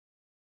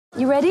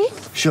You ready?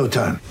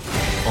 Showtime.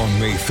 On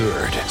May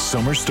 3rd,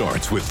 summer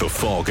starts with The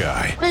Fall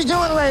Guy. Let's do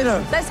it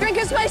later. Let's drink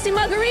a spicy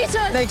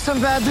margarita. Make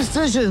some bad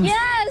decisions.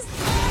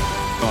 Yes!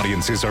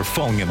 Audiences are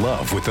falling in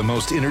love with the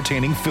most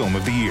entertaining film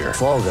of the year.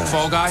 Fall Guy.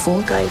 Fall Guy?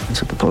 Fall Guy.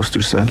 That's what the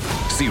poster said.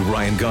 See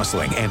Ryan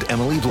Gosling and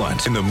Emily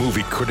Blunt in the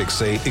movie critics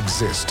say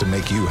exists to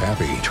make you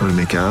happy. Trying to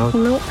make it out?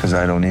 Nope. Because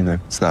I don't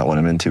either. It's not what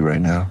I'm into right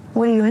now.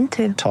 What are you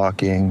into?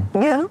 Talking.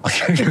 Yeah.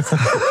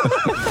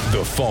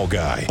 The Fall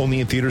Guy.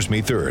 Only in theaters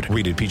May 3rd.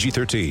 Rated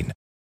PG-13.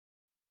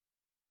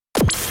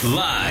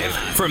 Live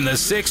from the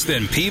 6th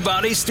and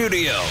Peabody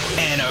Studio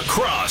and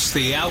across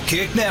the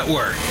Outkick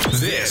Network,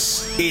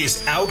 this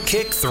is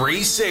Outkick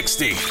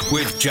 360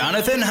 with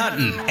Jonathan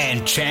Hutton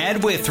and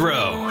Chad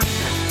Withrow.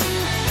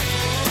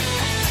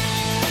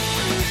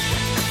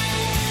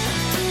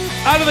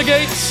 Out of the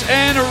gates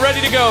and ready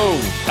to go.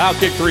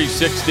 Outkick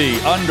 360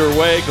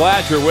 underway.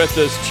 Glad you're with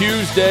us.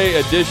 Tuesday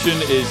edition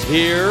is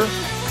here.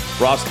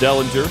 Ross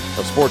Dellinger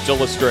of Sports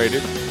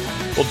Illustrated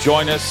will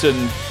join us,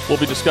 and we'll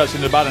be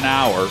discussing in about an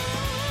hour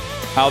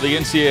how the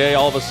NCAA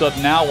all of a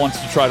sudden now wants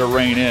to try to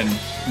rein in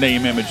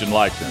name, image, and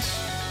likeness.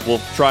 We'll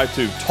try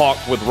to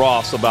talk with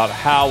Ross about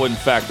how, in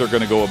fact, they're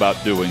going to go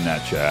about doing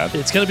that, Chad.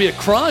 It's going to be a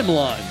crime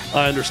line,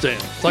 I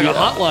understand. It's like a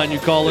hotline you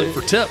call in for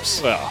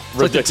tips. Well,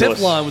 it's like the tip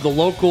line with a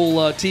local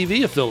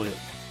TV affiliate.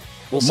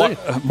 We'll see.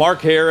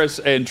 Mark Harris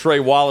and Trey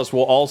Wallace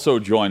will also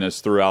join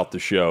us throughout the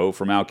show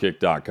from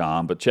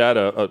Outkick.com. But, Chad,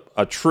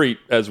 a treat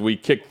as we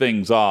kick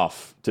things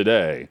off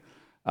today.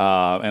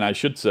 And I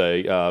should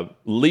say,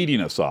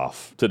 leading us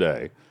off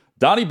today,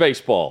 Donnie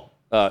Baseball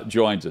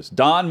joins us.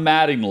 Don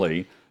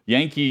Mattingly,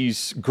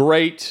 Yankees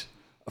great,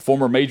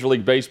 former Major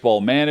League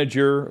Baseball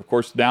manager, of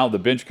course, now the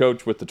bench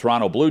coach with the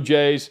Toronto Blue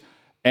Jays,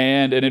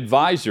 and an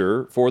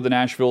advisor for the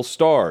Nashville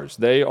Stars.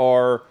 They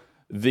are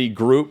the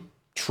group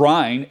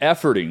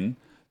efforting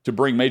to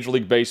bring Major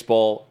League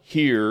Baseball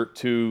here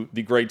to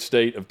the great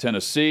state of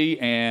Tennessee.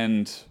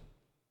 And,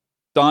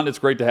 Don, it's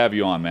great to have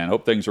you on, man.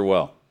 Hope things are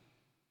well.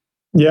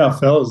 Yeah,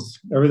 fellas,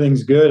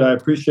 everything's good. I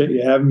appreciate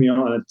you having me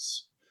on.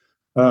 It's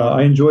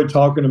I enjoyed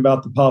talking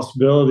about the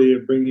possibility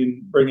of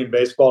bringing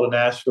baseball to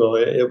Nashville.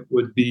 It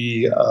would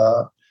be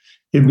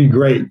it'd be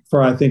great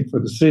I think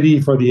for the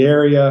city, for the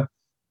area,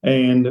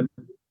 and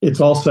it's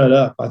all set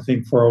up, I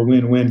think, for a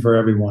win-win for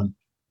everyone.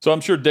 So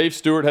I'm sure Dave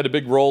Stewart had a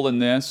big role in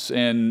this,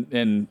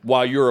 and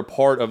while you're a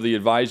part of the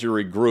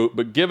advisory group,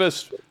 but give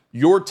us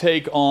your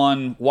take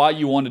on why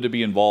you wanted to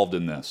be involved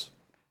in this.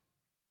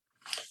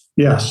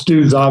 Yeah,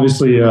 Stu's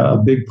obviously a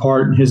big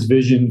part in his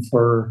vision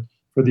for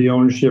the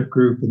ownership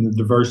group, and the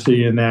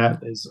diversity in that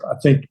is, I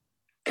think,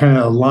 kind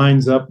of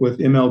lines up with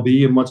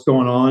MLB and what's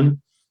going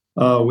on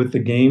with the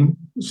game.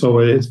 So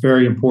it's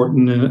very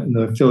important, and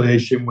the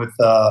affiliation with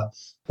the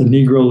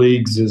Negro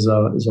Leagues is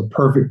a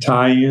perfect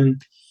tie-in.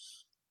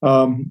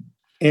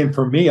 And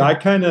for me, I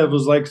kind of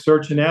was like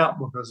searching out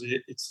because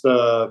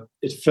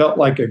it felt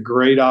like a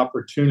great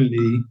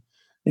opportunity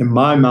in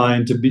my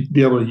mind to be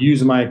able to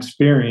use my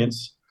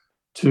experience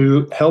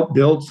to help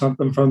build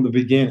something from the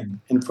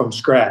beginning and from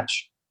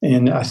scratch.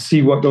 And I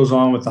see what goes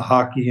on with the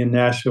hockey in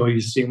Nashville.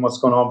 You see what's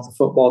going on with the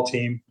football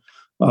team.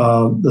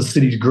 The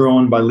city's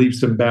growing by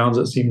leaps and bounds,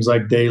 it seems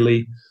like,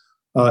 daily.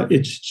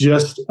 It's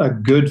just a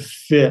good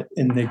fit,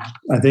 and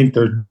I think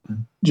they're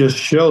just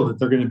show that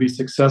they're going to be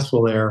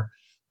successful there.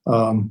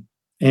 And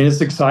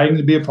it's exciting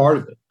to be a part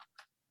of it.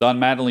 Don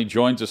Mattingly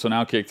joins us on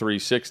Outkick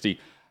 360.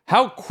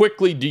 How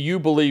quickly do you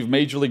believe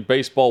Major League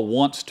Baseball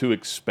wants to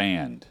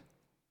expand?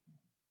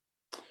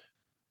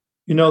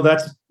 You know,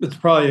 it's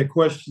probably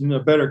a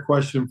better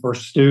question for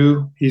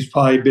Stu. He's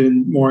probably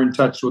been more in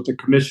touch with the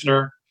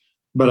commissioner,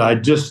 but I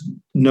just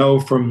know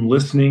from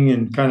listening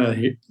and kind of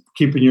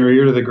keeping your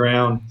ear to the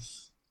ground,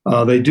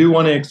 they do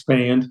want to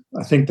expand.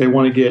 I think they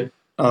want to get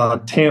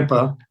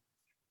Tampa,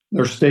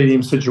 their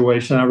stadium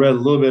situation. I read a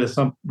little bit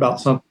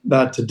about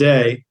that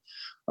today,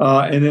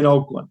 and then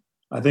Oakland.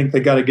 I think they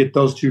got to get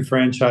those two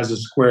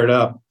franchises squared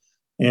up,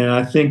 and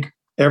I think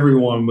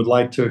everyone would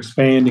like to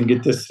expand and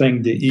get this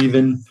thing to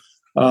even.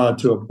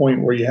 To a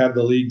point where you have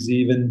the leagues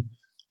even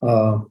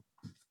for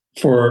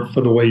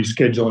the way you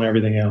schedule and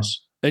everything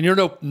else. And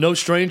you're no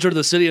stranger to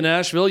the city of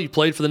Nashville. You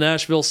played for the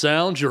Nashville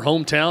Sounds. Your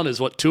hometown is,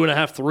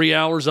 2.5, 3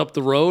 hours up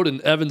the road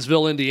in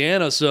Evansville,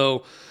 Indiana.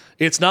 So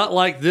it's not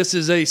like this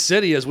is a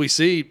city, as we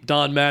see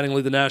Don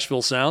Mattingly, the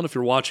Nashville Sound, if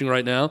you're watching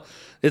right now.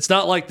 It's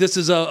not like this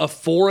is a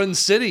foreign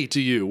city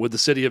to you with the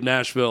city of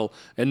Nashville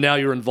and now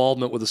your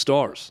involvement with the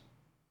Stars.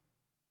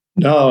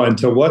 No, and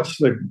to watch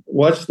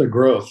the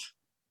growth.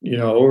 You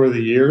know, over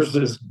the years,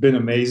 it's been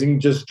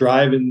amazing. Just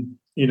driving,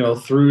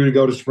 through to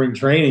go to spring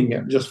training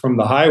just from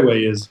the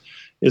highway is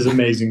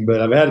amazing. But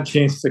I've had a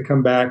chance to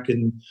come back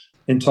and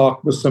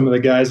talk with some of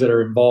the guys that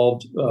are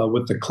involved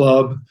with the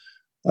club.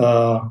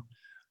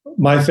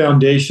 My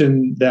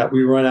foundation that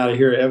we run out of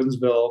here at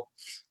Evansville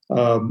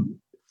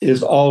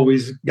is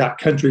always got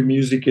country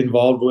music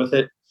involved with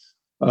it.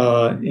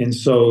 And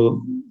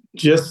so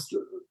just,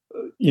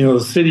 the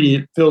city,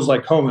 it feels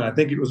like home. And I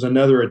think it was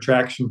another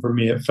attraction for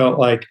me. It felt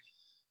like,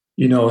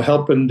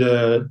 helping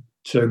to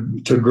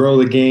grow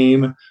the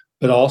game,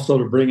 but also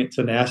to bring it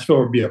to Nashville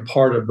or be a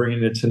part of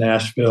bringing it to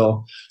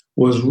Nashville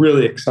was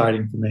really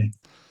exciting for me.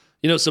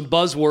 You know, some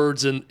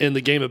buzzwords in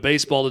the game of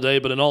baseball today,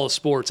 but in all of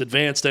sports,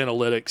 advanced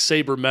analytics,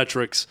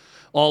 sabermetrics,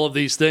 all of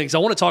these things. I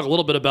want to talk a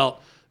little bit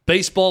about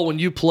baseball when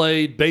you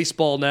played,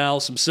 baseball now,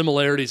 some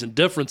similarities and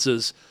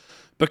differences.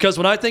 Because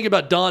when I think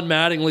about Don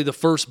Mattingly, the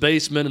first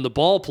baseman and the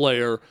ball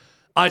player,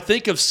 I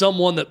think of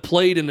someone that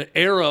played in an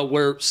era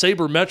where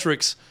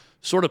sabermetrics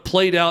sort of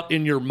played out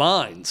in your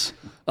minds.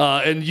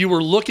 And you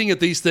were looking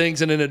at these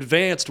things in an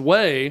advanced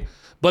way,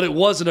 but it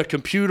wasn't a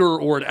computer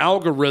or an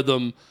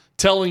algorithm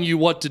telling you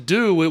what to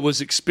do. It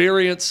was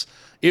experience.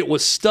 It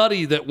was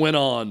study that went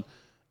on.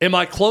 Am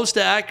I close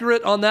to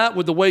accurate on that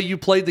with the way you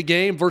played the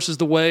game versus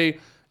the way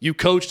you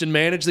coached and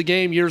managed the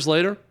game years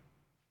later?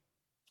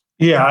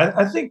 Yeah,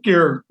 I think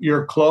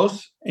you're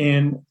close.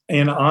 And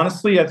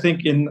honestly, I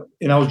think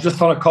I was just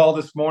on a call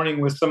this morning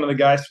with some of the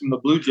guys from the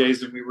Blue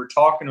Jays, and we were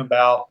talking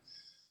about,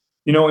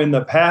 you know, in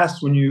the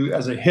past when you,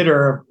 as a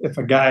hitter, if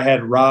a guy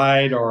had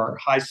ride or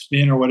high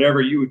spin or whatever,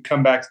 you would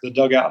come back to the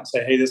dugout and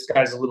say, hey, this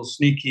guy's a little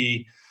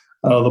sneaky.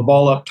 The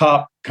ball up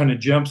top kind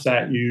of jumps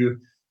at you.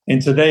 And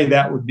today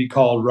that would be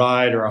called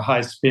ride or a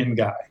high spin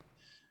guy.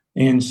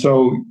 And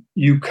so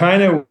you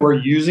kind of were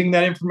using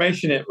that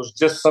information. It was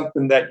just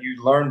something that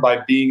you learned by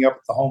being up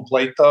at the home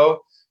plate,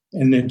 though,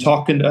 and then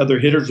talking to other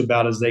hitters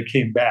about as they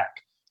came back.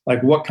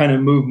 Like, what kind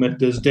of movement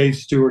does Dave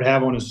Stewart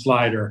have on his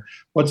slider?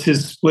 What's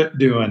his split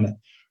doing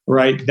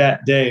right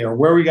that day? Or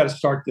where we got to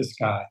start this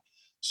guy?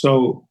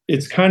 So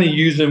it's kind of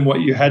using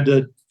what you had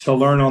to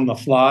learn on the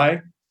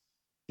fly.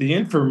 The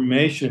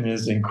information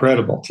is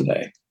incredible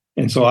today.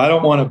 And so I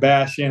don't want to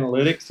bash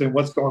analytics and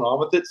what's going on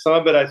with it. Some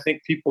of it, I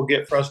think people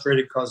get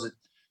frustrated because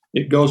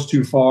it goes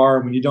too far.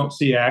 When you don't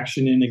see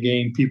action in the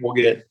game, people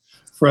get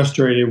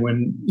frustrated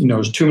when, you know,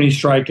 there's too many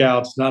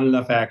strikeouts, not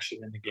enough action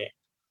in the game.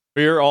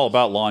 We're all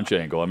about launch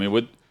angle. I mean,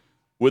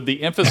 would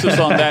the emphasis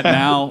on that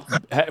now,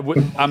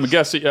 I'm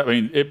guessing, I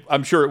mean,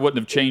 I'm sure it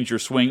wouldn't have changed your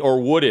swing,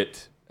 or would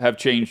it have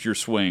changed your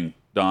swing,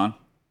 Don?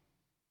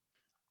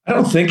 I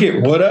don't think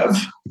it would have.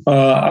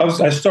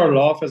 I started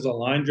off as a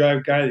line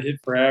drive guy that hit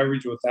for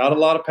average without a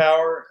lot of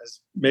power. As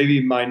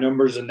maybe my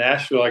numbers in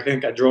Nashville, I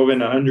think I drove in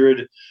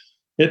 100,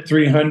 hit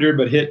 300,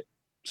 but hit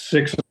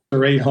 6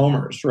 or 8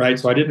 homers, right?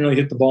 So I didn't really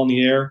hit the ball in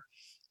the air.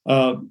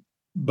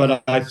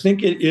 But I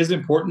think it is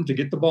important to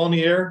get the ball in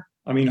the air.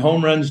 I mean,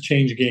 home runs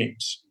change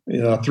games.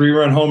 You know, a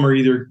 3-run homer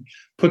either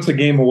puts a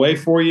game away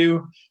for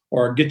you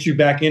or gets you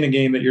back in a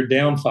game that you're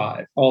down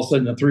 5. All of a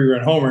sudden, a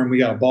 3-run homer and we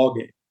got a ball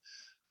game.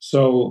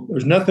 So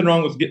there's nothing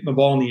wrong with getting the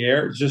ball in the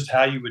air. It's just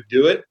how you would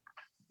do it.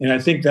 And I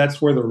think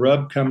that's where the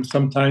rub comes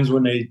sometimes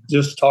when they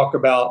just talk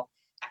about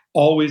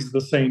always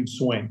the same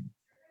swing.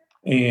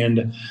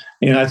 And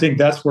I think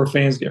that's where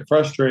fans get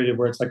frustrated,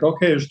 where it's like,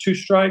 okay, there's 2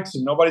 strikes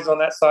and nobody's on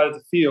that side of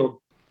the field.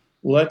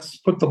 Let's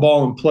put the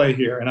ball in play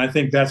here. And I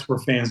think that's where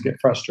fans get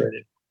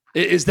frustrated.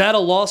 Is that a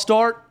lost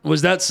art?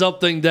 Was that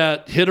something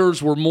that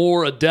hitters were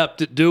more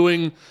adept at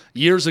doing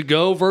years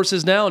ago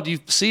versus now? Do you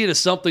see it as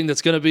something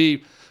that's going to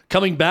be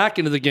coming back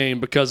into the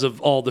game because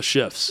of all the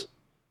shifts?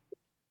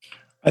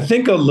 I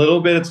think a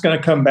little bit it's going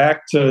to come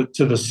back to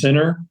the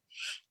center.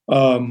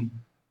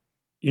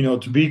 You know,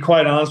 to be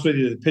quite honest with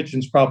you, the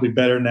pitching's probably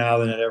better now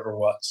than it ever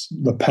was.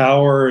 The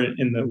power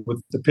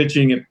with the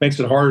pitching, it makes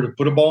it harder to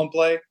put a ball in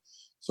play.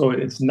 So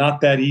it's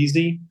not that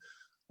easy.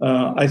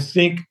 I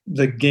think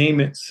the game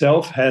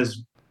itself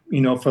has, you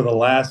know, for the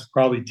last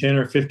probably 10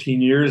 or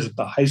 15 years at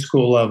the high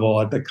school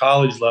level, at the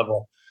college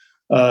level,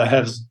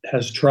 has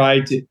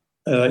tried to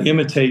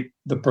imitate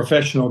the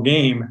professional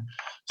game.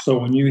 So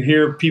when you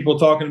hear people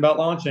talking about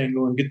launch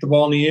angle and get the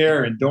ball in the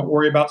air and don't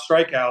worry about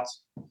strikeouts,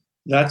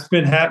 that's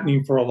been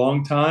happening for a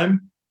long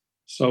time.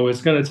 So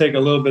it's going to take a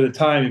little bit of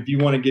time if you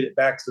want to get it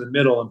back to the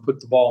middle and put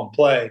the ball in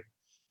play.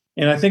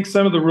 And I think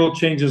some of the rule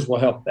changes will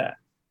help that.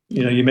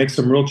 You know, you make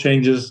some rule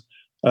changes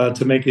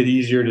to make it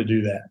easier to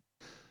do that.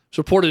 It's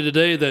reported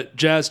today that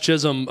Jazz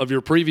Chisholm of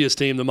your previous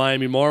team, the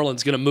Miami Marlins,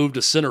 is going to move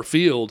to center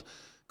field.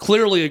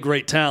 Clearly a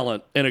great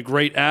talent and a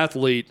great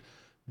athlete.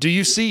 Do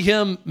you see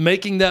him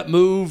making that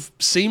move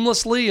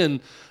seamlessly? And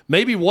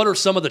maybe what are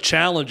some of the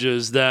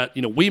challenges that,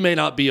 you know, we may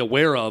not be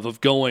aware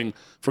of going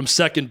from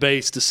second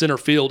base to center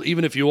field,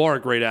 even if you are a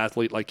great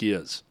athlete like he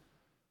is?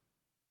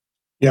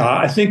 Yeah,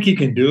 I think he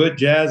can do it.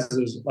 Jazz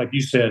is, like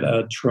you said,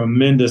 a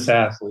tremendous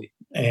athlete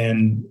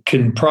and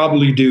can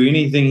probably do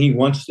anything he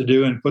wants to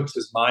do and puts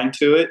his mind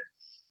to it.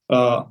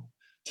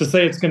 To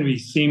say it's going to be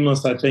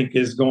seamless, I think,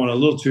 is going a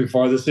little too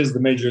far. This is the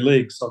major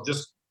league, so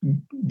just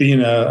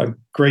being a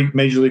great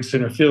major league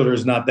center fielder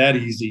is not that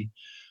easy.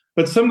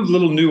 But some of the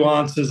little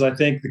nuances, I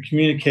think, the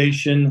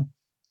communication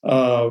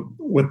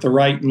with the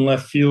right and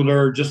left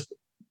fielder, just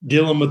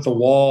dealing with the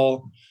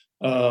wall,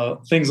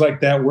 things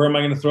like that. Where am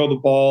I going to throw the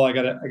ball? I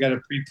got to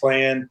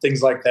pre-plan,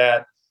 things like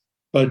that.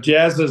 But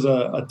Jazz is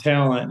a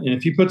talent, and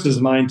if he puts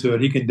his mind to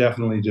it, he can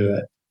definitely do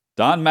it.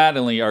 Don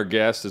Mattingly, our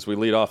guest, as we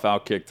lead off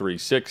Outkick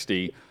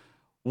 360.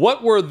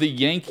 What were the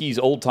Yankees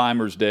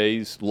old-timers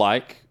days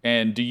like?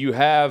 And do you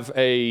have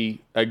a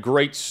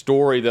great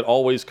story that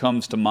always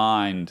comes to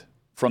mind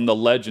from the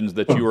legends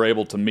that you were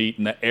able to meet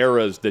and the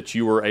eras that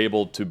you were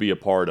able to be a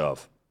part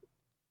of?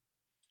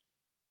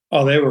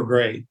 Oh, they were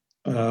great,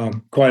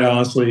 quite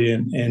honestly,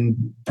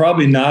 and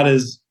probably not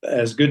as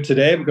good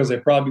today because they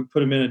probably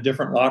put them in a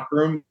different locker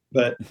room.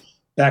 But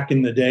back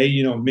in the day,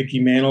 Mickey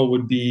Mantle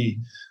would be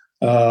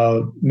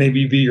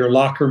maybe be your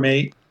locker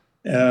mate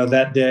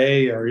that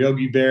day, or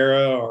Yogi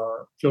Berra,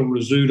 or Phil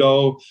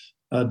Rizzuto,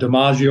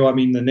 DiMaggio. I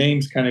mean, the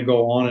names kind of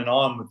go on and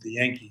on with the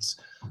Yankees.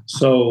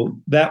 So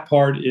that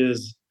part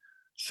is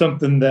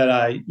something that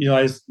I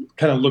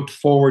kind of looked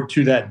forward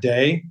to that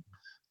day.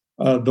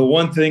 The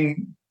one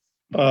thing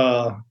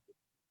that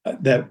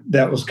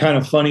was kind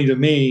of funny to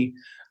me,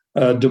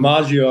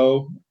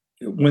 DiMaggio,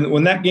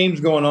 when that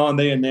game's going on,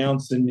 they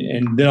announce and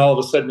then all of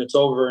a sudden it's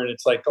over and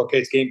it's like, okay,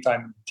 it's game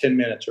time in 10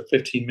 minutes or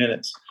 15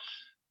 minutes.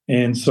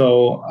 And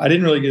so I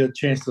didn't really get a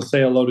chance to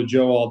say hello to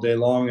Joe all day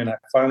long. And I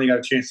finally got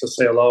a chance to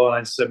say hello. And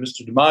I said,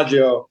 Mr.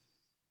 DiMaggio,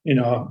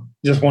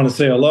 just want to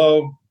say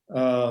hello,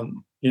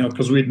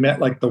 because we'd met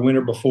like the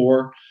winter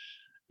before.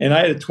 And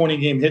I had a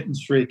 20-game hitting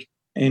streak.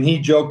 And he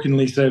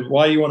jokingly said,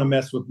 why do you want to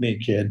mess with me,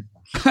 kid?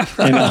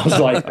 And I was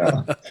like,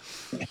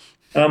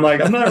 I'm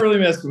not really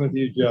messing with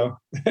you, Joe.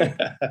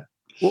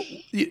 Well,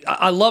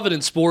 I love it in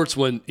sports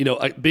when,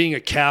 being a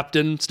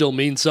captain still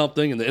means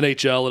something. In the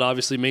NHL, it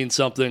obviously means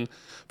something.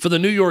 For the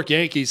New York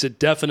Yankees, it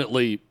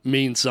definitely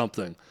means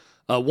something.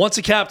 Once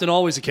a captain,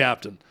 always a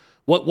captain.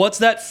 What's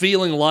that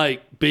feeling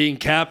like, being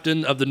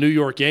captain of the New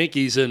York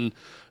Yankees and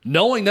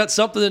knowing that's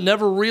something that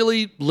never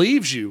really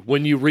leaves you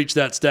when you reach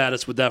that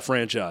status with that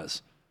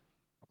franchise?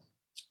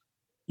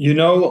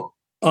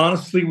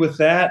 Honestly, with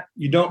that,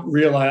 you don't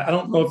realize, I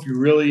don't know if you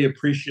really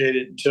appreciate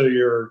it until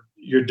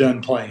you're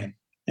done playing.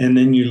 And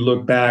then you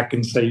look back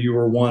and say you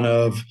were one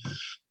of,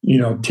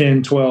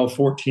 10, 12,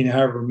 14,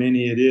 however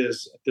many it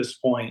is at this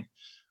point.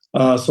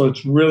 So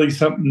it's really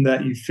something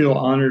that you feel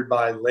honored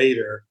by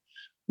later.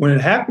 When it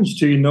happens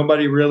to you,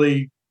 nobody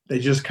really, they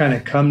just kind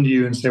of come to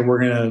you and say, we're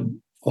going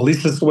to, at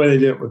least that's the way they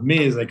did it with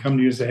me, is they come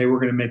to you and say, hey, we're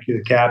going to make you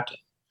the captain.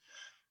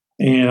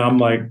 And I'm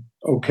like,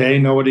 okay,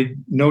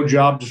 no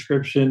job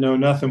description, no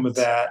nothing with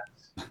that.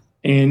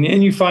 And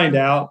you find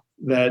out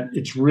that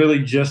it's really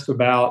just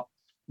about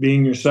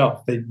being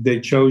yourself. They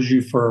chose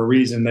you for a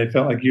reason. They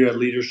felt like you had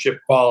leadership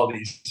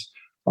qualities,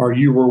 or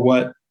you were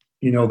what,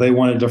 they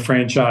wanted the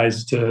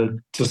franchise to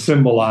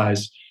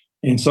symbolize.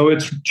 And so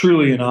it's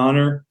truly an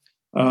honor.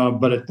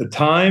 But at the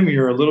time,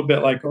 you're a little bit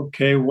like,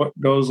 okay, what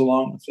goes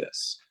along with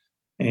this?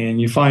 And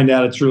you find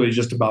out it's really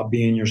just about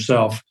being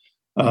yourself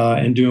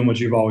and doing what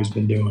you've always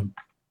been doing.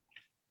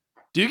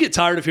 Do you get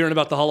tired of hearing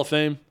about the Hall of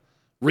Fame,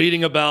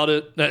 reading about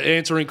it,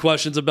 answering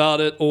questions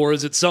about it, or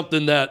is it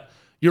something that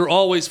you're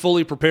always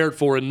fully prepared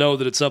for and know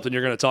that it's something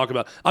you're going to talk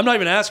about? I'm not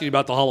even asking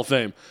about the Hall of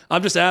Fame.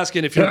 I'm just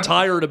asking if you're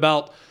tired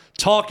about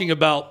talking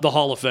about the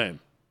Hall of Fame.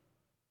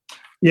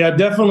 Yeah,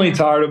 definitely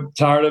tired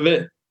of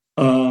it.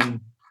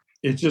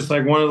 It's just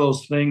like one of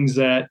those things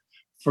that,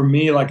 for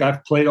me, like,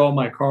 I've played all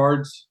my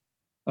cards.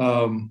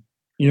 In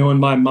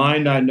my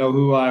mind, I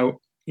know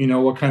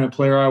what kind of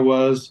player I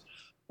was.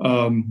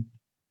 And,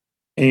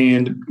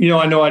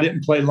 I know I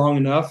didn't play long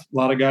enough. A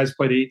lot of guys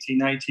played 18,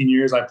 19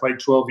 years. I played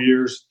 12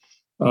 years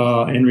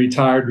and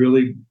retired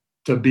really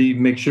to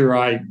make sure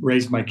I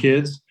raised my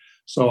kids.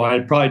 So I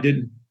probably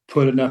didn't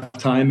put enough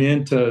time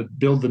in to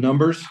build the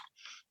numbers.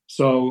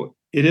 So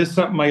it is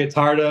something I get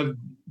tired of.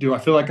 Do I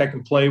feel like I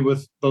can play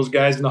with those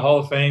guys in the Hall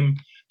of Fame?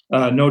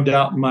 No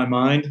doubt in my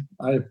mind.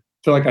 I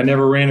feel like I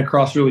never ran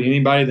across really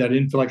anybody that I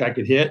didn't feel like I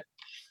could hit.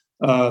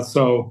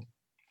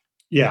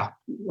 Yeah,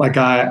 like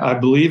I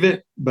believe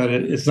it, but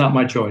it's not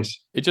my choice.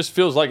 It just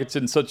feels like it's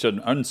in such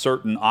an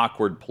uncertain,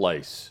 awkward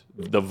place,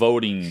 the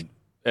voting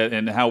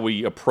and how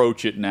we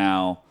approach it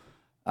now.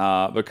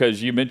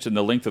 Because you mentioned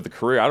the length of the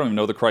career. I don't even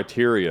know the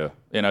criteria.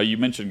 You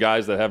mentioned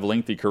guys that have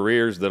lengthy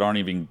careers that aren't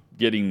even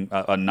getting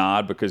a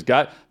nod because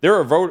there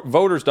are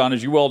voters, Don,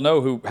 as you well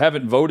know, who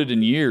haven't voted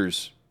in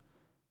years.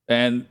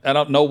 And I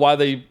don't know why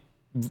they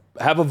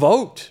have a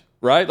vote,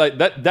 right? Like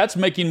that's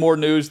making more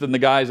news than the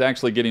guys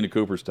actually getting to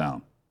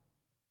Cooperstown.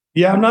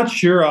 Yeah, I'm not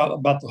sure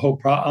about the whole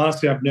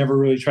honestly, I've never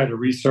really tried to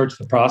research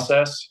the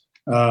process.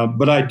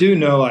 But I do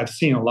know I've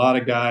seen a lot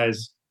of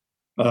guys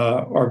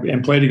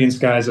and played against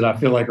guys that I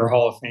feel like are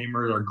Hall of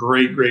Famers or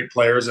great, great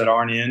players that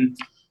aren't in.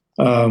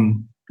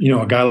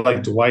 A guy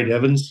like Dwight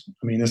Evans.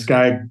 I mean, this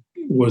guy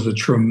was a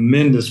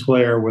tremendous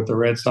player with the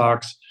Red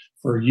Sox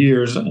for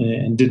years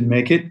and didn't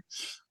make it.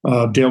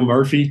 Dale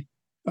Murphy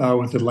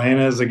with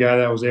Atlanta is a guy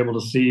that I was able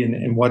to see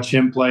and watch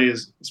him play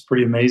is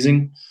pretty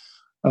amazing.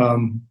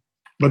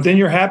 But then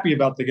you're happy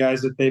about the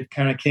guys that they've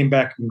kind of came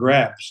back and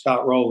grabbed.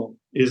 Scott Rowland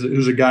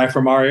who's a guy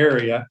from our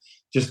area,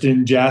 just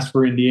in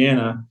Jasper,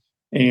 Indiana.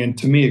 And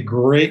to me, a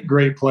great,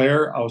 great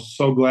player. I was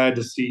so glad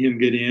to see him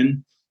get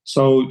in.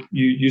 So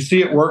you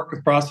see it work.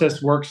 The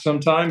process works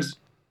sometimes.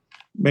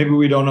 Maybe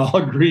we don't all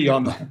agree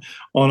on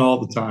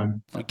all the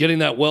time. Getting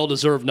that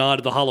well-deserved nod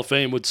to the Hall of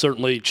Fame would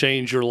certainly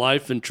change your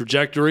life and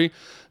trajectory.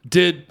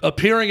 Did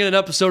appearing in an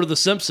episode of The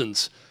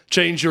Simpsons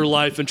change your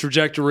life and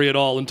trajectory at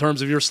all in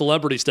terms of your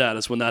celebrity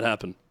status when that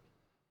happened?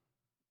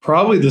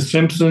 Probably The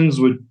Simpsons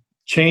would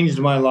change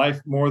my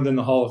life more than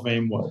the Hall of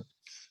Fame would,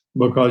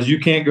 because you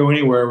can't go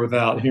anywhere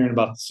without hearing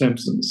about The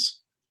Simpsons.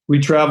 We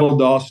traveled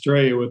to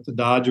Australia with the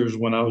Dodgers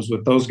when I was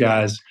with those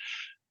guys,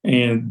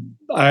 and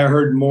I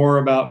heard more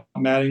about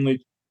Mattingly,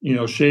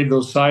 shave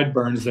those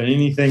sideburns than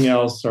anything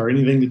else or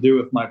anything to do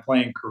with my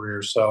playing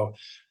career. So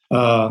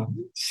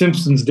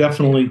Simpsons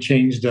definitely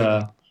changed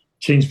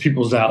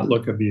people's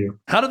outlook of you.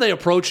 How did they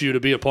approach you to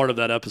be a part of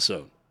that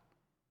episode?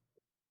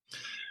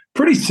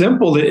 Pretty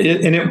simple.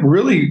 And it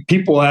really,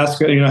 people ask,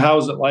 how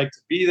is it like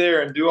to be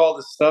there and do all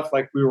this stuff?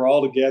 Like we were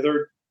all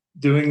together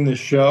doing the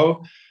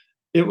show.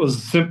 It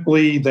was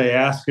simply, they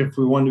asked if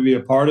we wanted to be a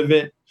part of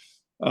it.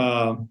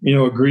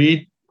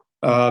 Agreed.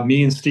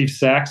 Me and Steve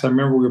Sachs, I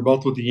remember we were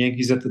both with the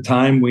Yankees at the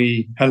time.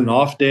 We had an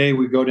off day.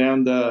 We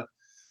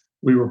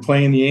were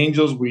playing the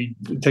Angels. We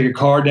take a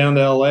car down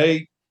to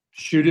LA,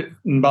 shoot it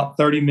in about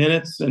 30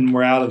 minutes, and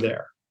we're out of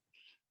there.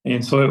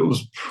 And so it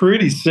was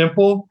pretty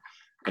simple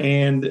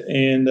and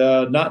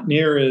not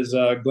near as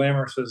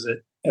glamorous as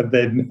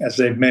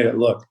they've made it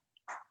look.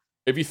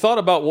 Have you thought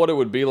about what it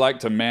would be like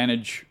to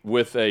manage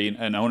with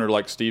an owner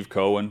like Steve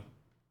Cohen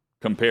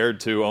compared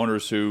to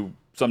owners who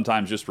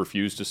sometimes just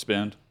refuse to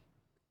spend?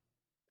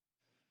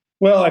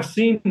 Well, I've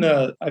seen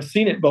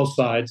it both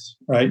sides,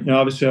 right?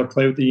 Obviously, I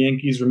played with the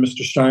Yankees, where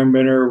Mr.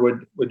 Steinbrenner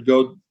would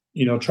go,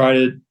 try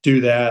to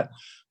do that.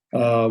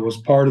 Was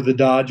part of the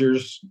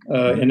Dodgers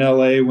in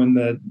LA when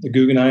the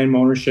Guggenheim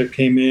ownership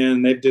came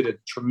in. They did a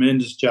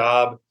tremendous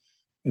job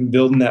in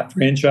building that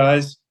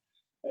franchise.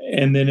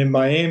 And then in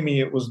Miami,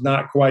 it was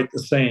not quite the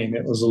same.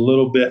 It was a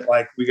little bit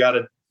like we got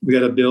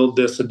to build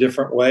this a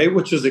different way,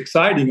 which is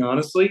exciting,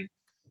 honestly,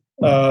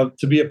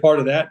 to be a part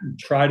of that and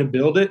try to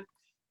build it.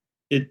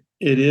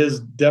 It is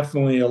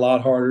definitely a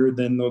lot harder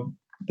than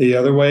the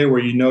other way,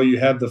 where you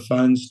have the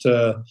funds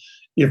to,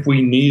 if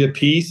we need a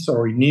piece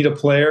or we need a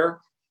player,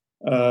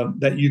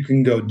 that you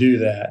can go do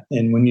that.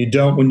 And when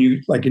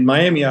you like in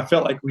Miami, I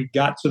felt like we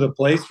got to the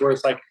place where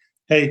it's like,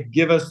 hey,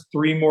 give us 2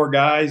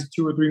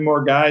 or 3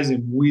 more guys,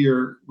 and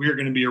we're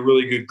going to be a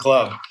really good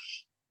club.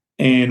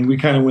 And we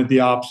kind of went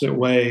the opposite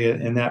way,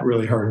 and that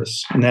really hurt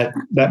us. And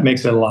that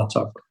makes it a lot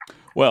tougher.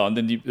 Well, and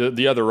then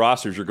the other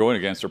rosters you're going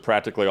against are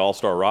practically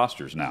all-star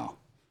rosters now.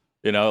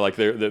 Like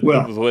the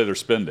way they're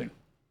spending.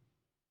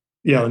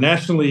 Yeah, the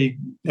National League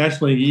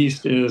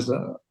East is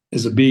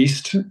a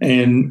beast,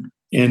 and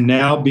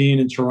now being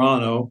in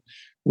Toronto,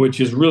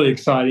 which is really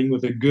exciting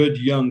with a good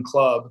young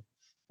club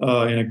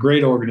and a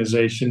great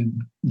organization.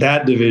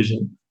 That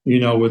division,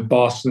 with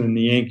Boston and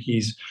the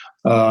Yankees,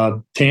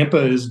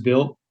 Tampa is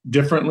built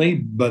differently,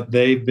 but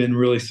they've been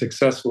really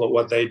successful at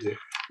what they do.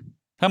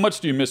 How much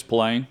do you miss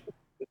playing?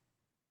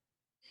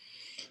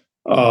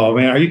 Oh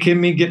man, are you kidding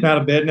me? Getting out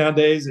of bed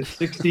nowadays at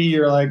 60,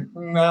 you're like,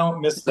 I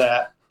don't miss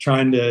that.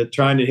 Trying to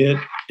hit,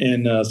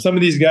 and some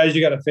of these guys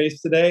you got to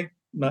face today.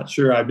 I'm not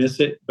sure I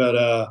miss it, but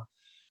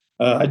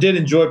I did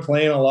enjoy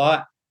playing a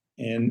lot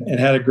and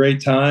had a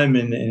great time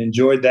and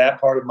enjoyed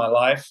that part of my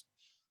life.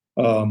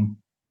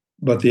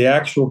 But the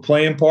actual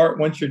playing part,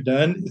 once you're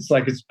done, it's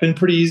like it's been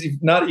pretty easy.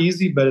 Not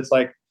easy, but it's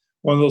like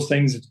one of those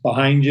things that's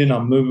behind you, and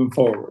I'm moving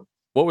forward.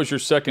 What was your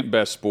second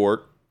best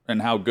sport,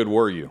 and how good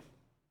were you?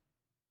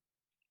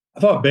 I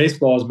thought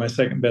baseball was my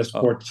second best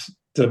sport,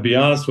 to be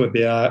honest with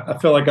you. I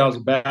feel like I was a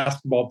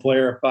basketball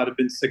player if I'd have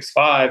been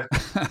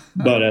 6'5",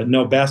 but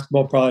no,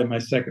 basketball probably my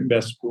second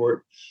best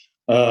sport.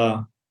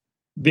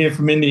 Being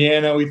from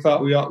Indiana, we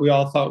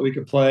all thought we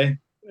could play,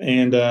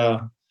 and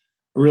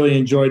really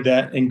enjoyed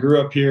that, and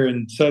grew up here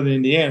in Southern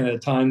Indiana at a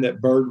time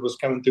that Bird was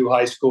coming through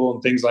high school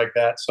and things like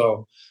that.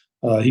 So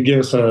he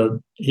gives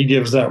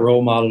that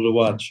role model to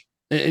watch.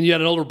 And you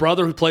had an older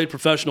brother who played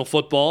professional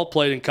football,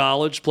 played in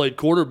college, played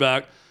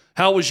quarterback.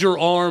 How was your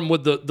arm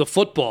with the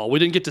football? We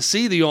didn't get to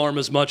see the arm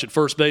as much at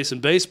first base in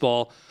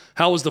baseball.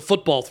 How was the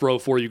football throw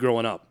for you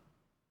growing up?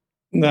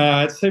 Nah,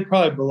 I'd say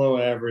probably below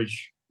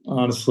average,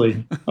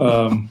 honestly.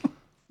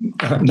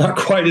 Not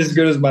quite as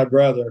good as my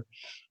brother.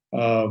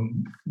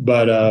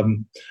 But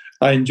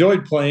I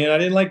enjoyed playing. I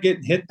didn't like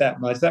getting hit that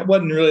much. That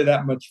wasn't really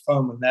that much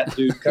fun when that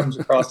dude comes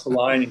across the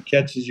line and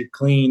catches you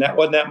clean. That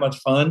wasn't that much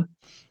fun.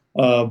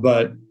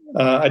 But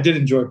I did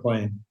enjoy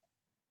playing.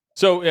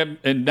 So,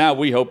 and now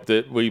we hope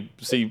that we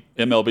see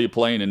MLB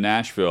playing in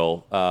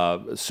Nashville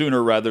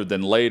sooner rather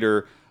than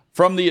later.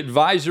 From the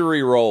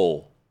advisory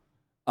role,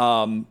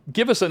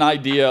 give us an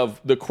idea of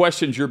the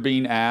questions you're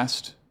being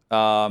asked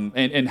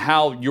and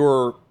how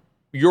your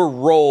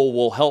role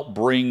will help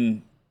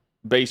bring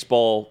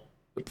baseball,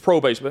 pro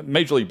baseball,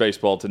 Major League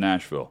Baseball to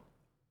Nashville.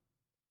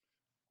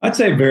 I'd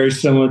say very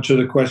similar to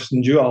the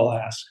questions you all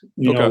ask.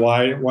 You know,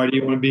 why do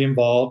you want to be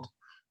involved?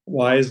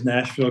 Why do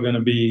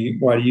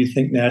you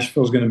think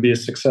Nashville is going to be a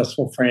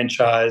successful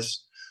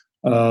franchise?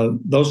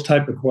 Those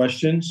type of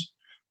questions.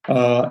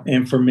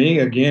 And for me,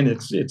 again,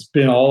 it's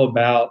been all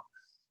about,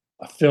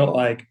 I felt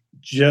like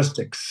just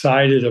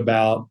excited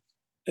about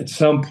at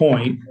some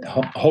point,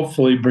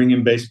 hopefully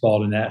bringing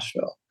baseball to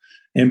Nashville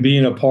and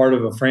being a part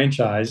of a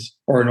franchise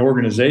or an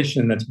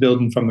organization that's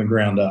building from the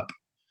ground up.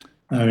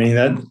 I mean,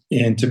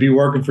 and to be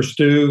working for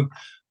Stu,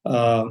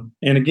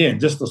 And again,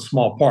 just a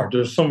small part.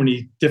 There's so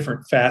many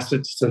different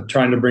facets to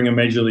trying to bring a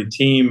major league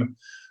team,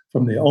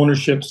 from the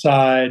ownership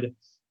side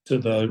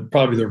to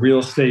probably the real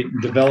estate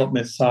and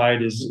development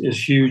side is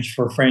huge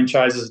for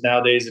franchises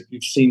nowadays. If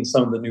you've seen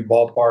some of the new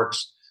ballparks,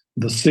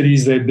 the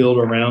cities they build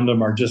around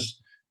them are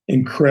just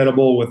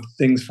incredible with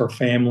things for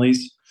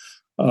families.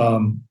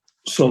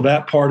 So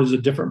that part is a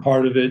different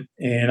part of it.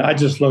 And I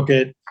just love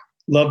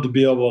to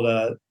be able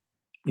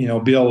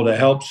to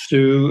help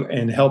Stu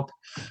and help,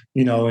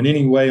 in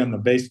any way on the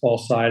baseball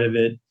side of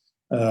it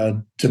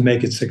to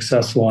make it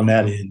successful on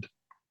that end.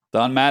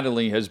 Don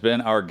Mattingly has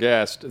been our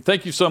guest.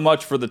 Thank you so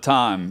much for the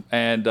time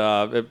and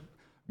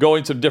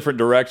going some different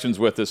directions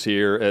with us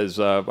here as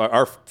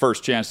our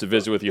first chance to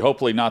visit with you.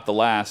 Hopefully not the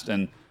last.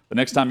 And the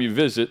next time you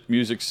visit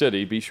Music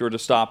City, be sure to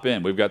stop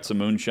in. We've got some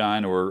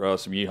moonshine or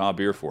some Yeehaw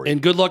beer for you.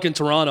 And good luck in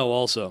Toronto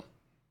also.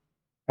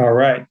 All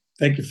right.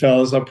 Thank you,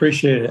 fellas. I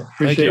appreciate it.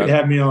 Appreciate you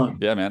having me on.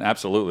 Yeah, man,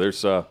 absolutely.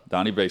 There's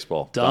Donnie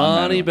Baseball.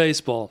 Donnie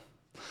Baseball.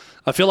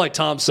 I feel like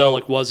Tom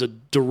Selleck was a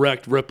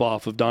direct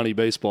ripoff of Donnie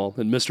Baseball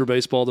in Mr.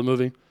 Baseball, the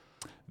movie.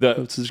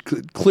 It's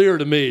clear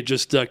to me,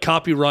 just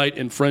copyright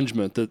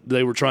infringement that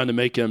they were trying to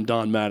make him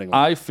Don Mattingly.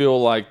 I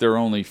feel like there are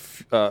only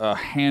a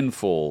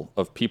handful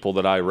of people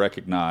that I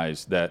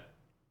recognize that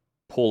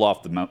pull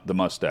off the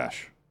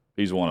mustache.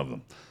 He's one of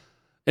them.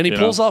 And he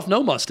pulls off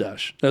no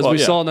mustache, as we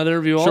saw in that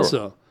interview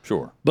also.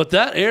 Sure. But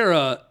that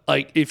era,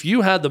 like, if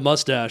you had the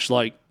mustache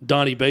like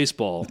Donnie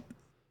Baseball,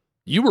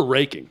 you were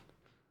raking,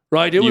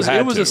 right? It was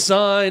a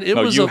sign. It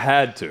was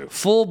a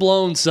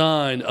full-blown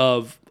sign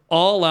of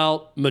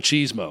all-out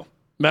machismo,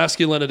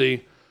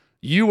 masculinity.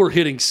 You were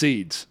hitting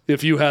seeds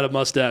if you had a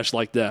mustache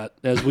like that,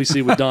 as we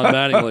see with Don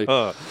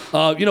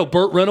Mattingly.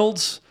 Burt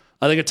Reynolds,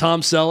 I think of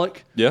Tom Selleck.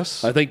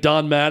 Yes. I think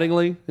Don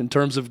Mattingly in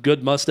terms of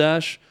good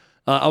mustache.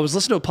 I was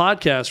listening to a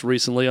podcast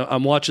recently.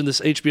 I'm watching this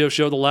HBO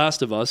show, The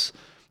Last of Us,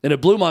 and it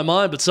blew my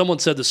mind, but someone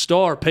said the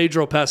star,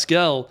 Pedro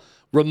Pascal,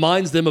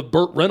 reminds them of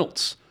Burt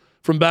Reynolds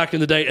from back in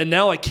the day, and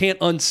now I can't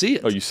unsee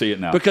it. Oh, you see it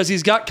now. Because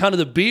he's got kind of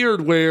the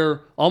beard where,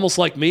 almost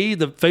like me,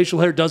 the facial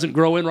hair doesn't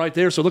grow in right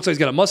there, so it looks like he's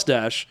got a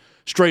mustache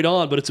straight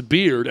on, but it's a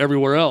beard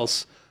everywhere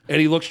else. And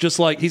he looks just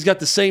like, he's got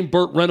the same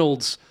Burt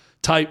Reynolds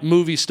type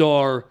movie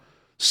star,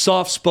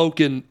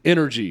 soft-spoken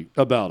energy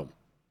about him.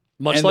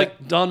 Much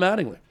like Don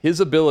Mattingly.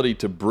 His ability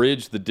to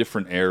bridge the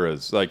different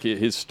eras, like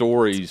his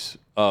stories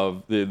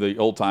of the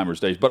old-timers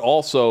days, but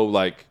also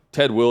like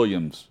Ted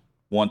Williams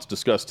once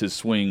discussed his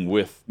swing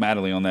with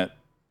Mattingly on that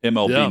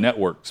MLB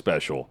Network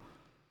special.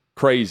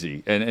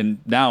 Crazy. And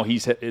now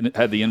he's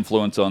had the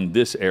influence on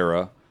this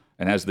era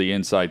and has the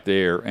insight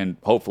there, and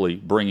hopefully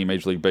bringing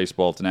Major League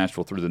Baseball to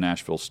Nashville through the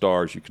Nashville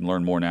Stars. You can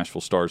learn more at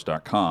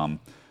NashvilleStars.com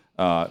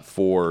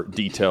for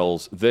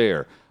details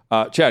there.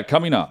 Chad,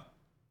 coming up,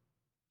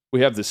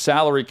 we have the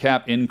salary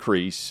cap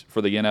increase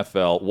for the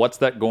NFL. What's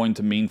that going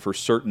to mean for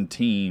certain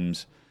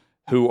teams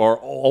who are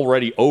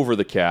already over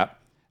the cap?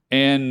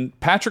 And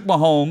Patrick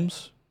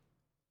Mahomes,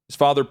 his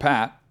father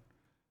Pat,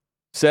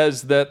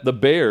 says that the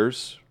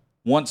Bears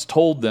once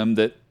told them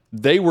that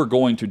they were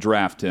going to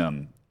draft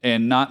him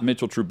and not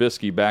Mitchell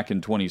Trubisky back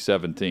in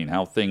 2017,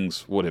 how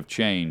things would have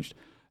changed.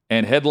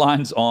 And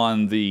headlines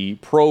on the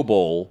Pro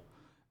Bowl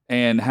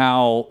and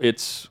how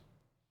it's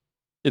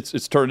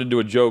turned into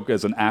a joke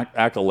as an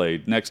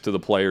accolade next to the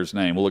player's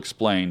name. We'll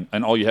explain.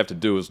 And all you have to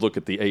do is look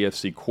at the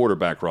AFC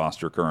quarterback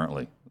roster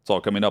currently. It's all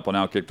coming up on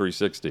Outkick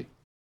 360.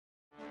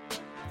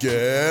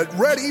 Get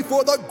ready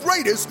for the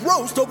greatest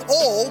roast of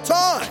all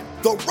time.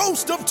 The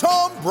Roast of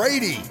Tom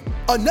Brady.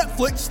 A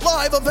Netflix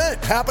live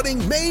event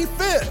happening May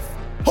 5th.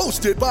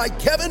 Hosted by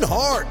Kevin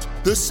Hart.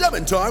 The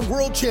 7-time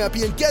world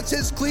champion gets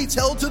his cleats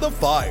held to the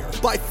fire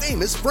by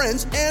famous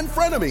friends and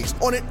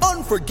frenemies on an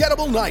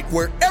unforgettable night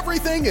where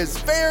everything is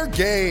fair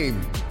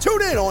game.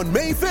 Tune in on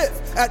May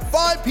 5th at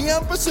 5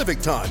 p.m. Pacific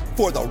time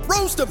for the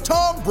Roast of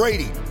Tom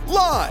Brady.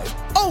 Live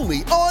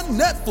only on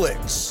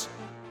Netflix.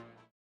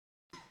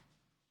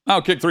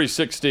 Outkick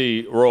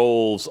 360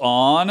 rolls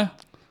on.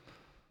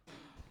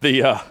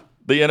 The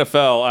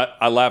NFL,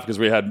 I laugh because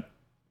we had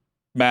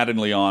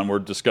Mattingly on. We're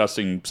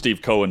discussing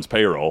Steve Cohen's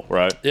payroll,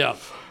 right? Yeah.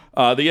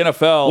 The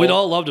NFL. We'd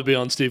all love to be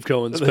on Steve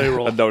Cohen's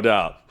payroll. No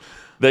doubt.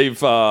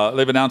 They've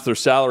announced their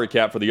salary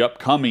cap for the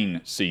upcoming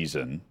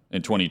season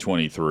in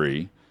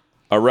 2023.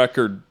 A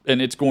record,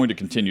 and it's going to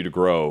continue to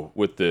grow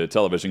with the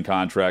television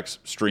contracts,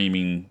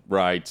 streaming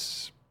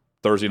rights,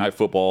 Thursday Night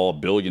Football,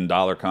 $1 billion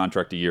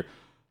contract a year.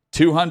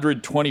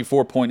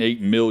 $224.8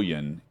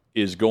 million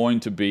is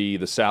going to be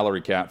the salary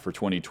cap for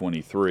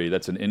 2023.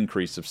 That's an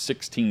increase of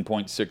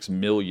 $16.6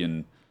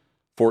 million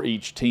for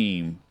each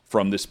team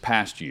from this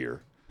past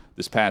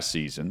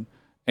season.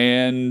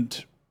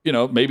 And,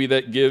 maybe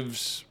that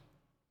gives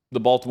the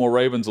Baltimore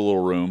Ravens a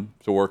little room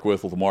to work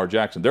with Lamar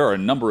Jackson. There are a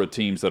number of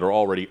teams that are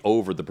already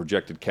over the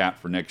projected cap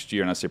for next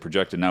year, and I say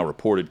projected now,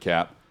 reported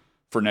cap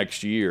for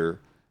next year.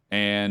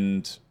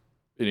 And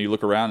you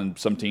look around, and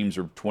some teams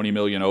are $20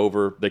 million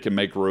over. They can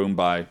make room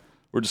by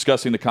 – we're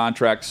discussing the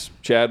contracts,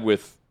 Chad,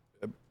 with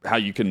how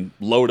you can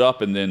load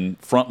up and then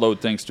front load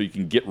things so you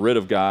can get rid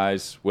of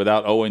guys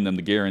without owing them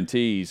the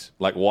guarantees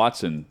like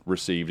Watson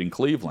received in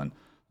Cleveland.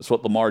 That's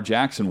what Lamar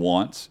Jackson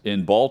wants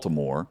in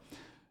Baltimore.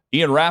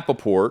 Ian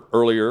Rappaport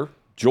earlier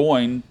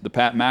joined the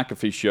Pat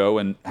McAfee show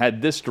and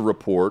had this to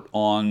report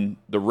on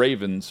the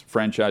Ravens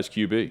franchise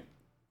QB.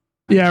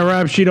 Yeah,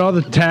 Rap Sheet, all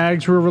the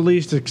tags were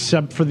released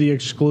except for the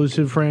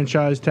exclusive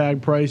franchise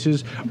tag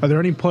prices. Are there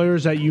any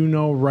players that you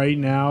know right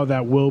now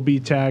that will be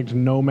tagged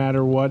no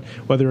matter what,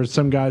 whether it's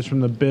some guys from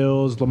the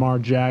Bills, Lamar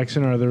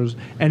Jackson, or there's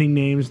any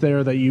names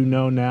there that you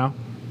know now?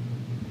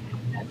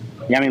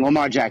 Yeah, I mean,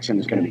 Lamar Jackson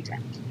is going to be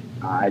tagged.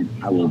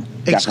 I will.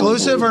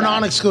 Exclusive or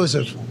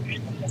non-exclusive?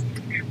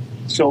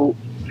 So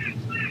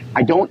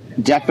I don't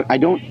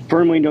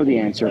firmly know the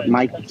answer.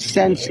 My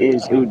sense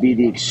is it would be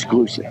the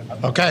exclusive.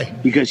 Okay.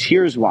 Because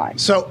here's why.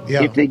 So,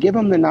 yeah. If they give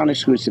him the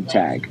non-exclusive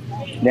tag,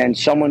 then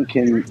someone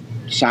can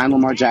sign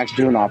Lamar Jackson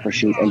to an offer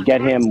sheet and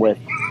get him with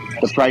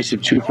the price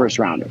of 2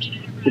 first-rounders.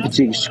 If it's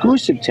the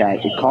exclusive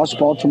tag, it costs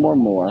Baltimore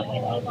more.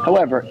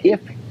 However,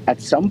 if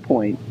at some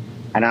point,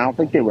 and I don't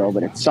think they will,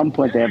 but at some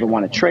point they ever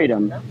want to trade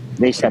him,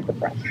 they set the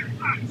price.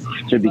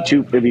 So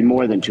it'd be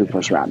more than 2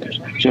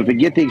 first-rounders. So if you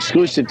get the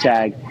exclusive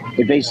tag,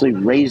 it basically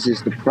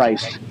raises the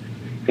price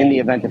in the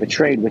event of a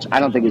trade, which I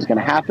don't think is going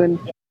to happen.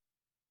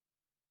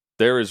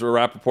 There is a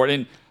Rappaport.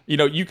 And,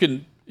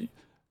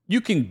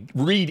 you can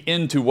read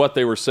into what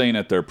they were saying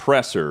at their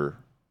presser,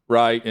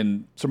 right,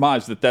 and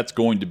surmise that that's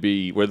going to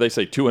be where they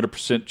say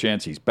 200%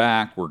 chance he's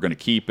back, we're going to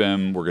keep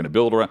him, we're going to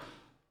build around.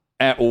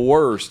 At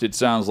worst, it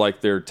sounds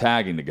like they're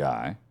tagging the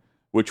guy,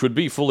 which would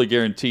be fully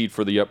guaranteed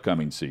for the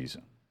upcoming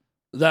season.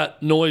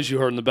 That noise you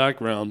heard in the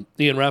background,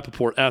 Ian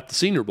Rappaport at the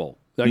Senior Bowl.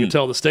 I can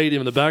tell the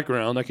stadium in the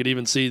background. I could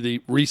even see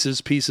the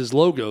Reese's Pieces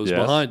logos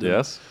behind him.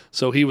 Yes.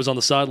 So he was on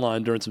the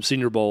sideline during some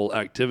Senior Bowl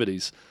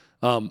activities.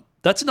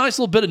 That's a nice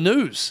little bit of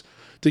news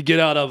to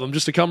get out of him,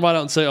 just to come right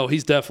out and say, oh,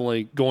 he's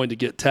definitely going to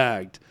get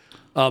tagged.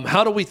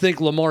 How do we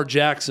think Lamar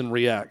Jackson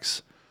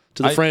reacts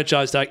to the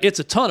franchise tag? It's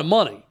a ton of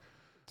money.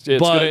 It's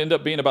going to end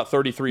up being about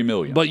 $33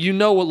 million. But you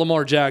know what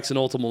Lamar Jackson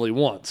ultimately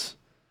wants.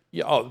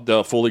 Yeah,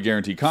 the fully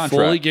guaranteed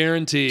contract. Fully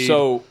guaranteed.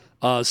 So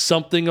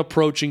something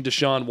approaching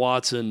Deshaun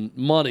Watson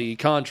money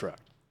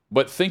contract.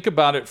 But think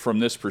about it from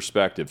this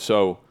perspective.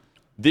 So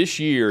this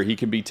year he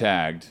can be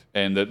tagged,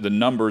 and the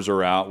numbers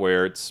are out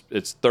where it's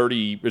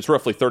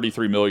roughly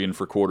 $33 million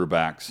for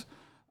quarterbacks,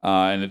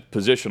 and it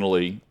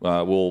positionally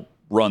we'll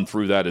run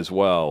through that as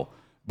well.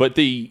 But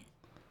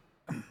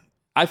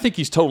I think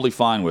he's totally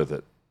fine with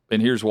it,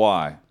 and here's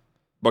why: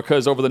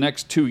 because over the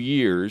next 2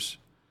 years,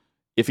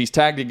 if he's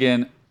tagged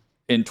again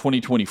in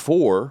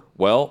 2024,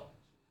 well,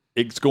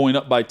 it's going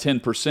up by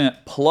 10%,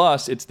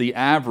 plus it's the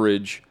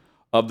average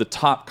of the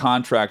top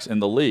contracts in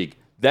the league.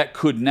 That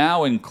could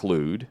now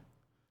include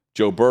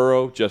Joe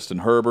Burrow, Justin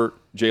Herbert,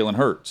 Jalen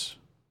Hurts,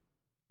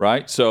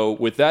 right? So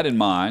with that in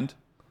mind,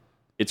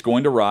 it's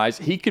going to rise.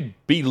 He could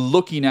be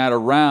looking at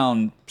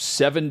around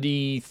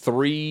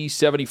 73,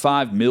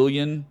 75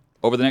 million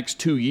over the next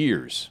 2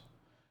 years.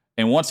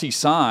 And once he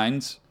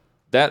signs,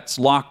 that's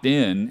locked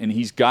in, and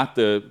he's got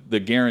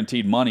the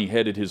guaranteed money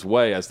headed his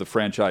way as the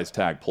franchise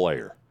tag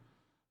player.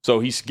 So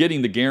he's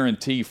getting the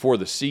guarantee for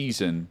the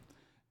season,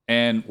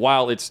 and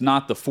while it's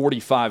not the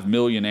 $45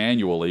 million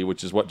annually,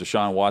 which is what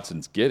Deshaun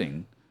Watson's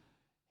getting,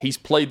 he's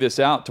played this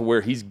out to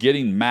where he's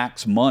getting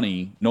max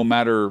money no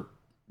matter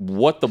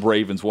what the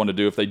Ravens want to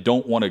do. If they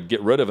don't want to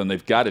get rid of him,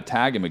 they've got to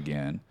tag him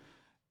again.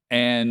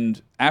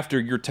 And after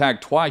you're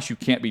tagged twice, you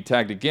can't be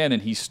tagged again,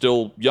 and he's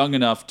still young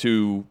enough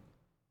to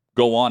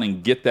go on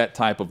and get that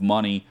type of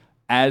money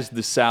as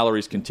the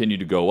salaries continue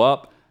to go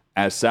up,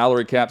 as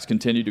salary caps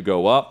continue to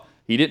go up.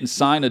 He didn't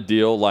sign a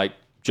deal like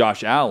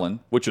Josh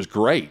Allen, which is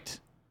great.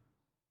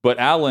 But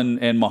Allen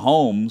and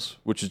Mahomes,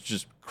 which is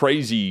just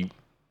crazy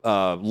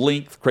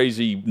length,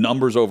 crazy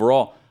numbers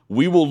overall,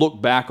 we will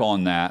look back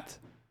on that,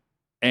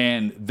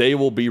 and they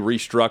will be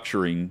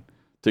restructuring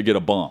to get a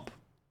bump,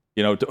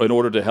 in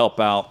order to help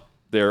out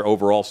their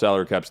overall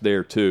salary caps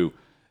there too.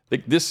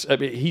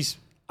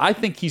 I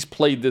think he's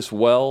played this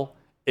well,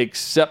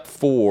 except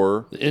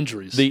for the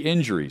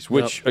injuries.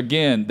 Which,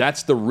 again,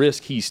 that's the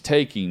risk he's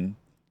taking,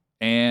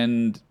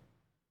 and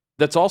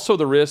that's also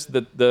the risk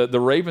that the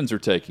Ravens are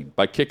taking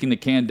by kicking the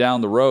can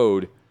down the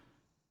road.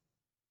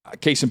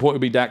 Case in point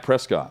would be Dak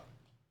Prescott.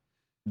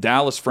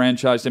 Dallas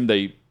franchised him.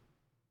 The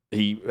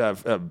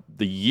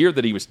year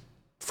that he was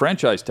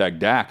franchise tagged,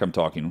 Dak, I'm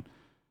talking,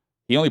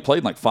 he only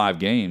played like 5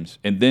 games,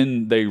 and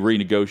then they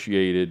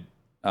renegotiated.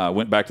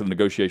 Went back to the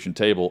negotiation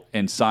table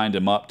and signed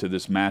him up to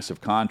this massive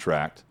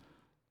contract.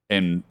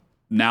 And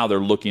now they're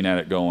looking at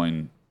it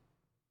going,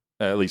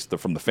 at least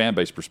from the fan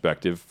base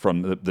perspective,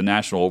 from the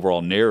national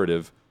overall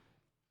narrative,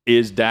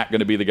 is Dak going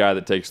to be the guy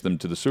that takes them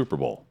to the Super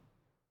Bowl?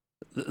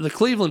 The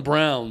Cleveland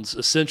Browns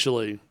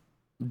essentially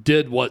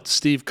did what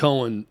Steve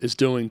Cohen is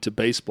doing to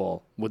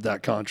baseball with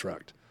that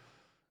contract.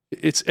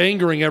 It's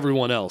angering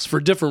everyone else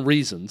for different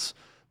reasons,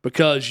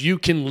 because you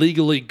can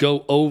legally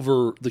go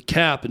over the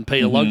cap and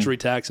pay a luxury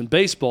tax in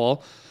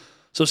baseball.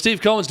 So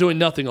Steve Cohen's doing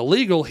nothing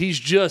illegal. He's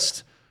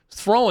just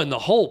throwing the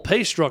whole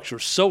pay structure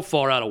so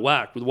far out of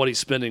whack with what he's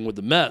spending with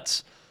the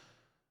Mets.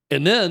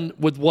 And then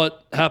with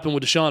what happened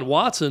with Deshaun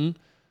Watson,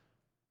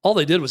 all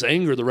they did was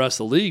anger the rest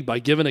of the league by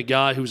giving a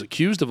guy who's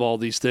accused of all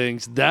these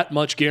things that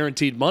much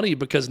guaranteed money,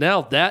 because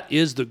now that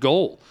is the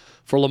goal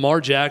for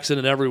Lamar Jackson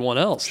and everyone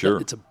else.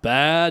 Sure. It's a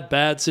bad,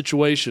 bad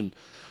situation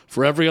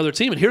for every other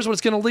team. And here's what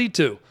it's going to lead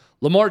to.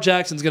 Lamar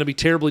Jackson's going to be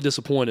terribly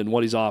disappointed in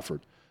what he's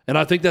offered. And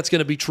I think that's going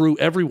to be true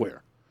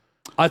everywhere.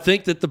 I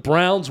think that the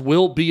Browns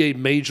will be a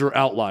major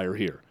outlier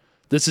here.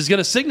 This is going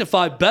to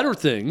signify better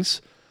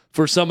things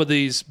for some of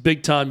these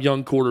big-time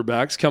young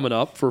quarterbacks coming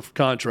up for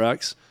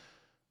contracts,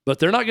 but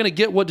they're not going to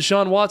get what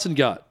Deshaun Watson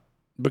got,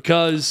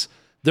 because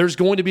there's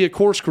going to be a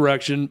course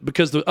correction,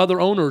 because the other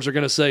owners are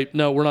going to say,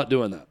 no, we're not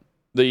doing that.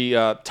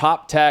 The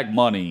top tag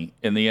money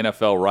in the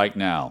NFL right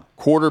now: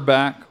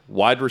 quarterback,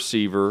 wide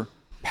receiver,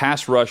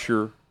 pass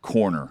rusher,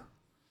 corner.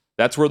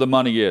 That's where the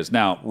money is.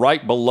 Now,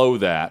 right below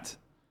that,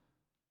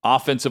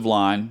 offensive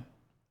line,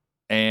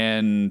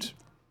 and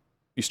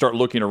you start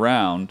looking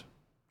around,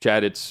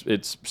 Chad,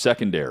 it's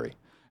secondary.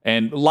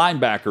 And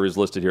linebacker is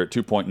listed here at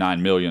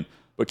 $2.9 million.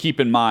 But keep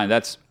in mind,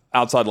 that's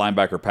outside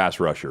linebacker, pass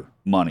rusher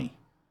money.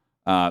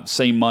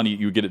 Same money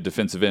you get at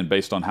defensive end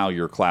based on how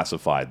you're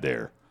classified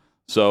there.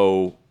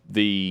 So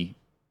the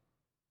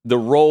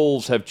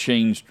roles have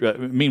changed.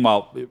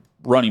 Meanwhile,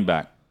 running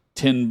back,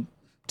 $10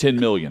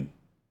 million.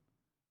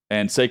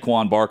 And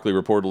Saquon Barkley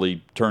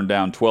reportedly turned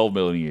down $12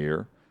 million a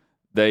year.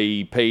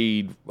 They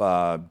paid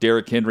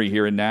Derrick Henry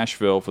here in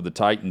Nashville for the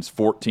Titans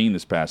 $14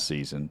 this past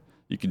season.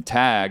 You can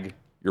tag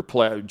your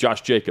player.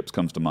 Josh Jacobs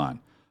comes to mind.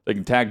 They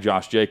can tag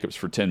Josh Jacobs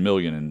for $10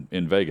 million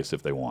in Vegas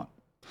if they want.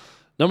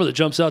 Number that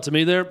jumps out to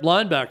me there: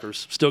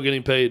 linebackers still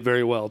getting paid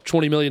very well,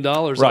 $20 million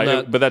on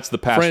that. But that's the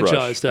pass franchise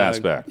rush tag.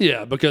 aspect.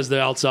 Yeah, because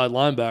the outside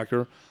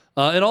linebacker.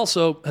 And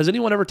also, has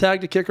anyone ever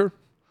tagged a kicker?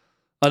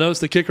 I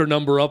noticed the kicker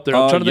number up there.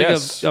 I'm trying to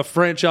think of a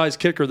franchise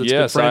kicker that's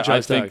been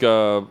franchise tagged.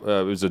 I think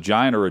it was a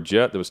Giant or a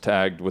Jet that was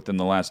tagged within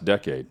the last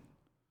decade.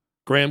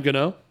 Graham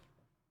Gano,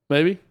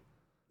 maybe?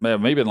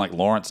 Maybe in like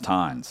Lawrence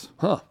Tynes.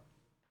 Huh.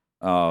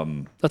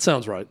 That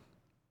sounds right.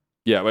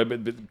 Yeah,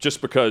 but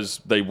just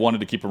because they wanted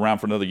to keep him around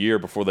for another year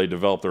before they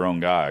developed their own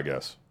guy, I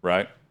guess,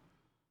 right?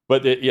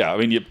 But,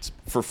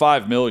 for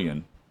 $5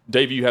 million,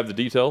 Dave, you have the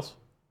details?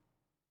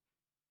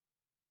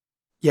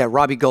 Yeah,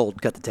 Robbie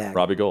Gould got the tag.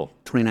 Robbie Gould.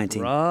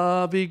 2019.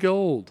 Robbie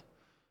Gould.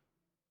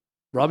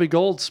 Robbie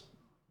Gould's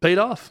paid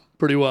off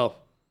pretty well.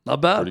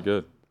 Not bad. Pretty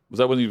good. Was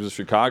that when he was in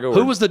Chicago?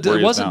 Who was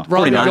wasn't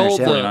Robbie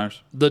Gould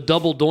the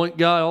double doink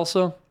guy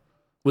also?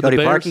 With Cody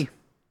the Bears? Parkey.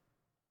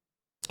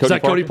 Is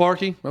that Cody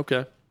Parkey?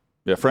 Okay.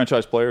 Yeah,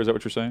 franchise player. Is that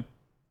what you're saying?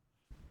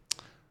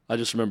 I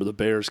just remember the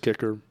Bears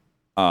kicker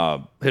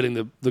hitting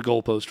the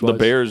goalpost twice. The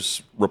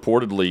Bears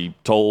reportedly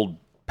told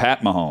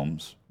Pat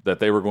Mahomes that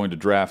they were going to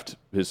draft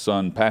his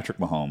son Patrick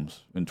Mahomes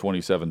in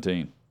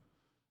 2017,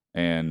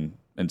 and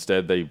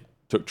instead they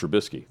took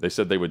Trubisky. They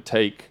said they would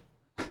take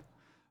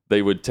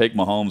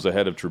Mahomes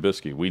ahead of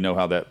Trubisky. We know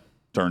how that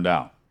turned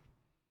out.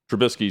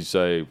 Trubisky's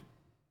a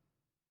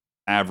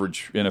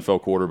average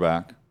NFL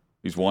quarterback.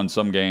 He's won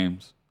some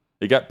games.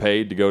 He got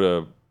paid to go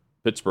to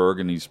Pittsburgh,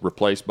 and he's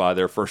replaced by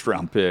their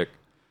first-round pick.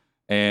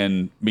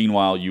 And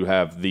meanwhile, you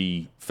have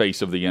the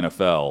face of the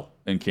NFL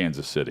in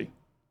Kansas City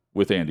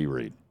with Andy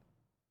Reid.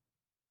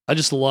 I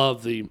just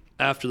love the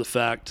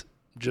after-the-fact,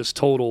 just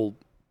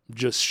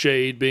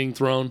shade being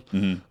thrown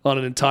on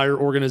an entire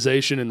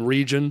organization and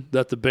region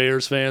that the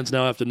Bears fans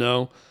now have to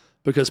know,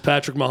 because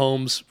Patrick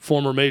Mahomes,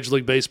 former Major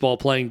League Baseball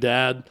playing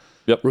dad,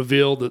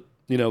 revealed that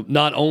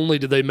not only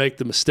did they make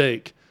the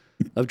mistake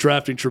of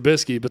drafting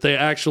Trubisky, but they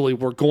actually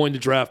were going to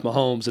draft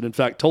Mahomes, and in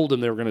fact told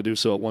him they were going to do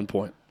so at one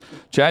point.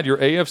 Chad, your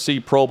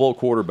AFC Pro Bowl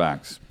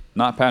quarterbacks,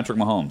 not Patrick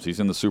Mahomes. He's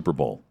in the Super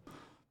Bowl.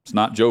 It's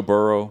not Joe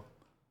Burrow.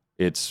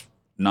 It's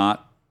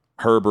not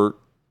Herbert,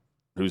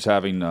 who's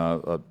having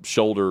a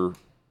shoulder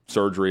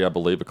surgery, I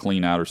believe, a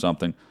clean out or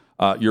something.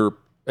 Your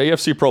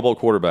AFC Pro Bowl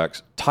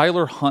quarterbacks,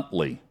 Tyler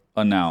Huntley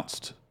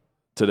announced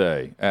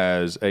today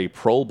as a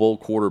Pro Bowl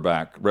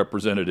quarterback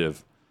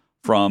representative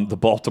from the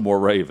Baltimore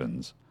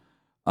Ravens.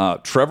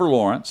 Trevor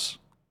Lawrence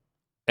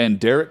and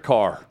Derek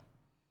Carr,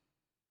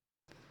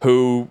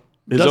 who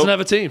doesn't have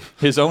a team.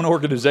 His own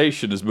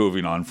organization is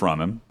moving on from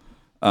him.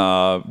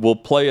 Will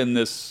play in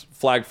this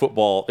flag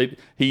football.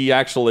 He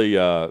actually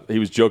he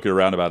was joking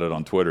around about it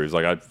on Twitter. He's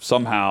like, I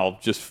somehow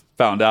just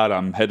found out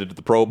I'm headed to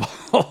the Pro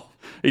Bowl.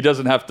 He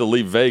doesn't have to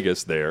leave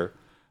Vegas there,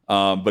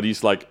 but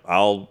he's like,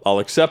 I'll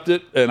accept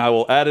it, and I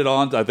will add it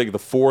on to, I think, the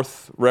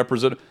fourth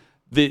representative.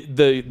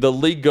 The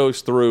league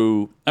goes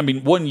through,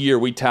 1 year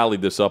we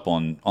tallied this up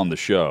on the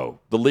show.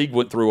 The league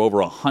went through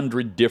over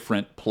 100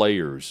 different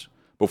players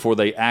before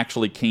they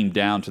actually came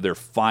down to their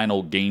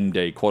final game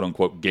day,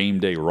 quote-unquote, game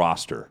day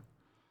roster.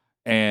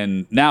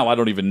 And now I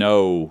don't even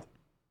know,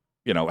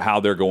 how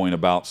they're going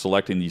about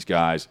selecting these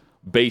guys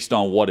based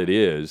on what it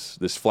is,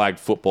 this flag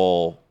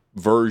football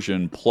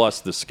version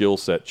plus the skill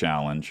set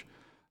challenge.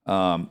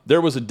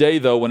 There was a day,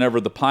 though,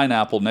 whenever the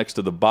pineapple next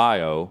to the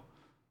bio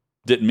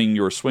didn't mean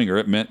you were a swinger.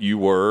 It meant you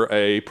were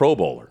a Pro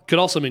Bowler. Could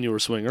also mean you were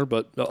a swinger,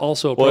 but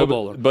also a Pro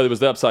Bowler. But it was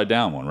the upside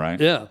down one, right?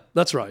 Yeah,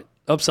 that's right.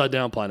 Upside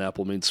down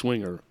pineapple means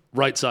swinger.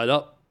 Right side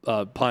up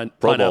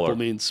pineapple bowler.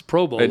 means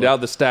Pro Bowler. And now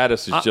the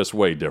status is just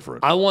way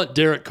different. I want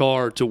Derek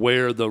Carr to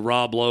wear the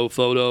Rob Lowe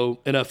photo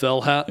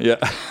NFL hat. Yeah.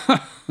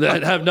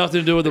 That have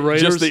nothing to do with the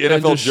Raiders. Just the NFL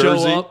and just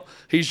jersey. Show up.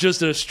 He's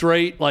just in a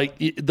straight, like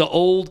the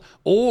old,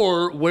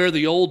 or wear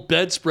the old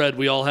bedspread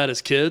we all had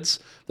as kids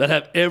that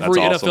have every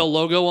That's awesome. NFL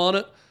logo on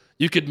it.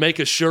 You could make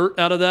a shirt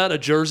out of that, a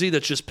jersey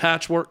that's just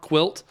patchwork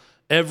quilt,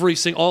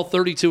 all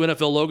 32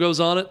 NFL logos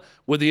on it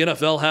with the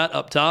NFL hat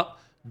up top.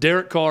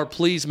 Derek Carr,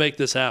 please make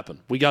this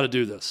happen. We got to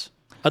do this.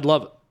 I'd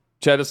love it.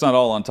 Chad, it's not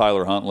all on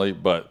Tyler Huntley,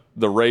 but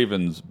the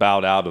Ravens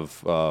bowed out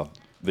of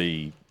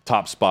the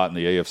top spot in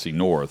the AFC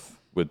North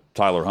with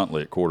Tyler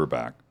Huntley at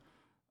quarterback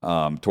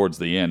towards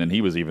the end, and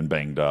he was even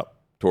banged up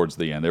towards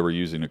the end. They were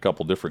using a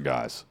couple different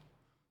guys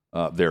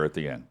there at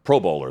the end. Pro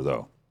Bowler,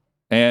 though.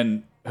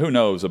 And who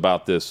knows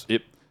about this?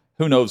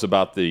 Who knows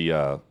about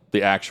the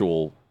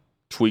actual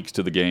tweaks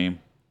to the game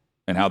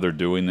and how they're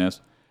doing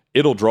this?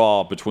 It'll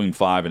draw between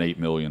 5 and 8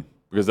 million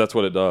because that's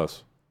what it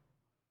does.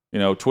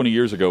 20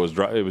 years ago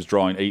it was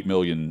drawing 8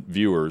 million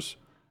viewers,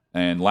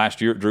 and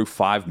last year it drew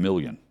 5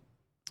 million,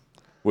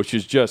 which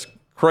is just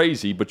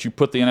crazy. But you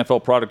put the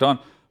NFL product on.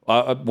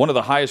 One of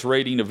the highest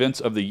rated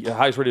events of the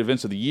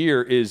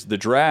year is the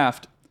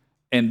draft,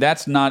 and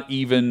that's not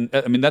even.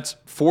 I mean, that's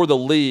for the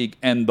league,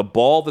 and the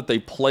ball that they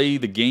play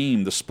the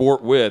game, the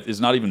sport with, is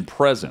not even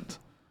present,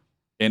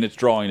 and it's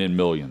drawing in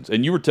millions.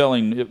 And you were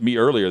telling me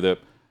earlier that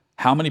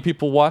how many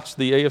people watched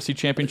the AFC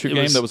Championship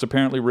game that was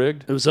apparently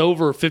rigged? It was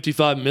over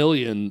 55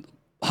 million.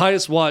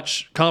 Highest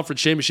watch conference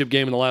championship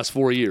game in the last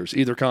 4 years,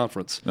 either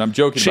conference. And I'm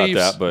joking Chiefs,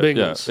 about that, but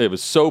Bengals. yeah, it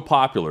was so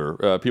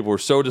popular. People were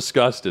so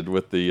disgusted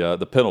with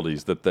the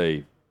penalties that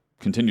they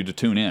continued to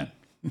tune in,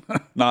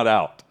 not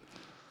out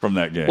from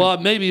that game. Well,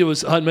 maybe it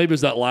was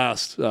that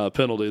last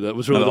penalty that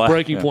was really the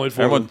breaking point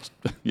for them.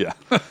 Yeah.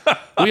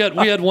 we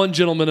had one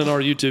gentleman in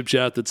our YouTube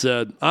chat that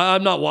said,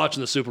 "I'm not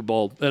watching the Super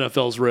Bowl.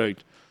 NFL's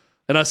rigged."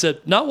 And I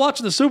said, "Not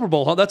watching the Super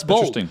Bowl, huh? That's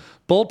bold. Interesting.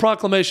 Bold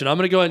proclamation. I'm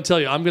going to go ahead and tell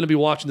you, I'm going to be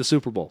watching the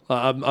Super Bowl.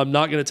 I'm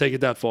not going to take it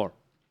that far."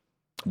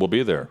 We'll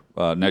be there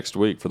next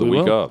week for the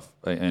week of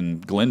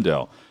in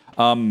Glendale.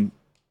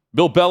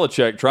 Bill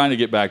Belichick trying to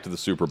get back to the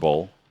Super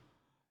Bowl.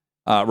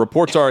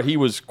 Reports are he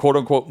was, quote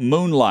unquote,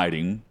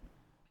 moonlighting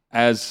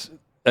as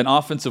an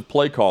offensive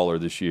play caller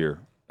this year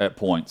at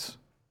points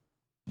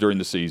during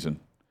the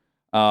season.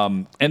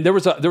 And there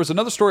was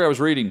another story I was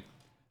reading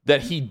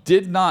that he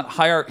did not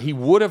hire. He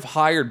would have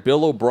hired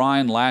Bill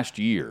O'Brien last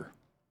year,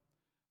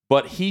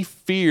 but he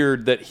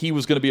feared that he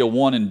was going to be a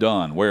one and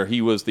done, where he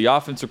was the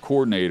offensive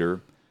coordinator,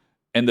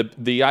 and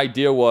the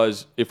idea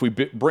was if we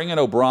bring in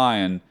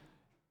O'Brien,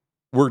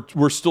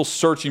 we're still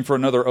searching for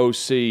another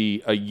OC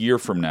a year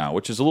from now,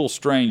 which is a little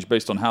strange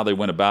based on how they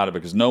went about it,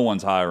 because no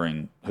one's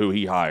hiring who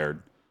he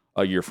hired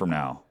a year from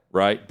now,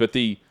 right? But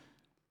the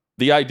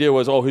idea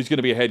was, he's going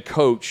to be a head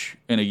coach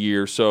in a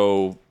year,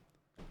 so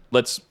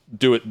let's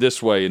do it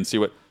this way and see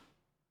what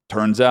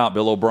turns out.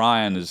 Bill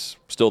O'Brien is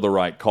still the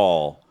right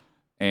call.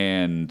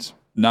 And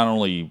not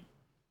only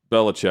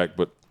Belichick,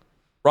 but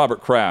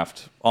Robert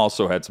Kraft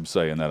also had some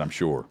say in that, I'm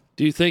sure.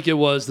 Do you think it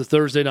was the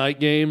Thursday night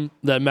game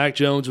that Mac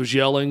Jones was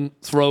yelling,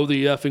 "Throw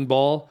the effing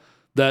ball,"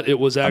 that it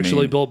was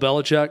actually Bill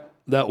Belichick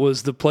that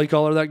was the play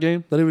caller of that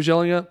game that he was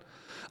yelling at?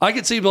 I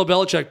could see Bill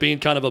Belichick being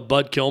kind of a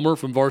Bud Kilmer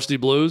from Varsity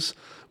Blues,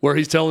 where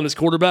he's telling his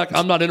quarterback,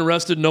 "I'm not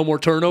interested, no more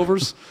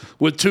turnovers,"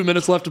 with 2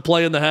 minutes left to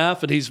play in the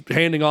half, and he's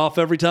handing off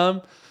every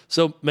time.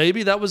 So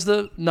maybe that was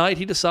the night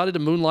he decided to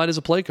moonlight as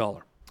a play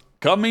caller.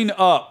 Coming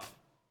up,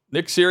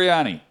 Nick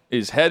Sirianni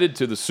is headed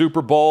to the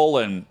Super Bowl,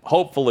 and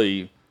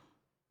hopefully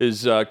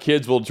his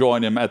kids will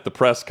join him at the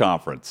press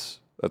conference.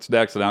 That's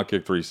next on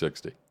Outkick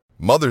 360.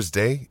 Mother's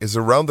Day is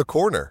around the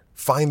corner.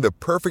 Find the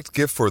perfect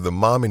gift for the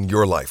mom in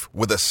your life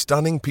with a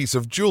stunning piece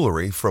of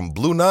jewelry from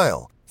Blue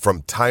Nile.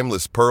 From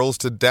timeless pearls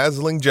to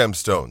dazzling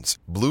gemstones,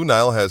 Blue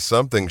Nile has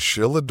something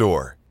she'll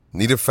adore.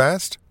 Need it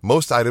fast?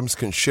 Most items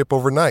can ship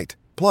overnight.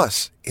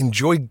 Plus,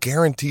 enjoy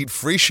guaranteed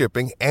free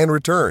shipping and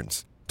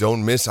returns.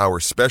 Don't miss our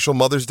special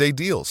Mother's Day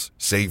deals.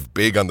 Save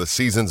big on the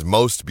season's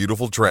most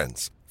beautiful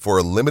trends. For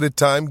a limited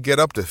time, get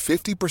up to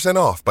 50%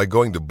 off by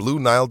going to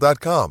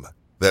BlueNile.com.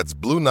 That's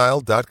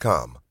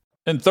BlueNile.com.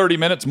 In 30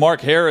 minutes,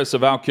 Mark Harris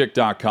of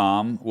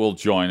Outkick.com will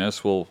join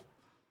us. We'll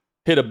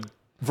hit a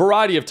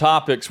variety of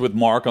topics with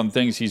Mark on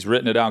things he's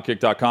written at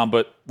Outkick.com,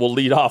 but we'll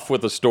lead off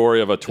with a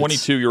story of a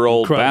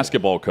 22-year-old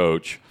basketball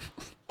coach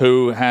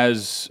who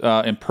has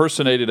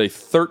impersonated a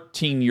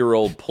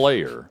 13-year-old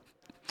player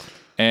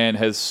and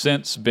has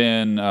since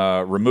been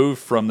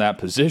removed from that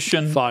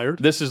position. Fired.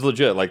 This is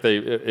legit. Like, they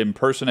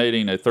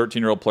impersonating a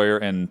 13-year-old player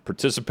and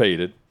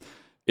participated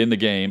in the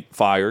game,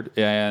 fired.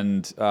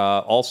 And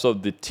also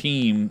the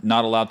team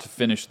not allowed to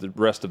finish the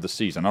rest of the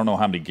season. I don't know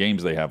how many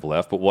games they have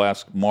left, but we'll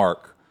ask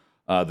Mark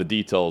the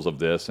details of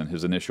this and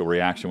his initial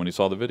reaction when he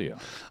saw the video.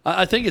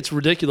 I think it's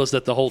ridiculous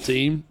that the whole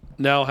team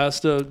now has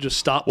to just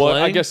stop playing.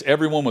 Well, I guess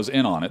everyone was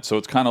in on it, so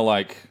it's kind of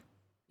like,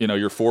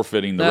 you're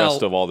forfeiting the Now,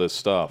 rest of all this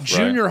stuff.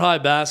 Junior high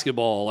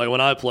basketball, like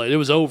when I played, it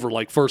was over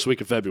like first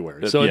week of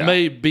February. So Yeah, it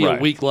may be right.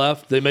 a week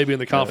left. They may be in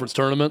the conference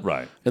tournament.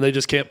 Right. And they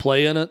just can't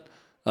play in it.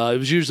 It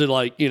was usually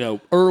like,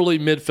 early,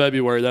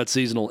 mid-February, that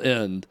season will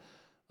end.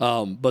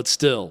 But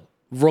still,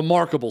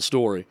 remarkable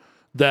story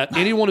that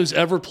anyone who's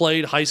ever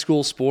played high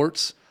school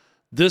sports,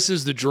 this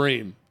is the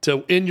dream,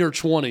 to, in your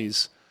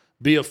 20s,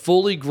 be a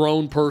fully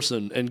grown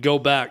person and go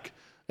back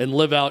and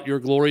live out your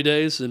glory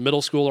days in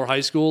middle school or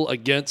high school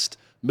against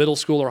middle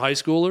school or high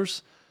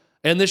schoolers.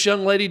 And this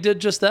young lady did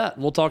just that.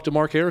 And we'll talk to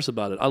Mark Harris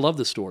about it. I love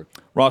this story.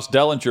 Ross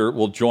Dellinger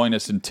will join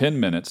us in 10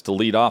 minutes to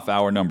lead off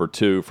hour number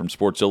 2 from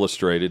Sports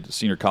Illustrated,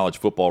 senior college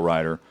football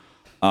writer,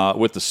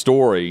 with the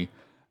story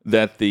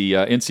that the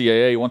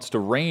NCAA wants to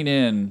rein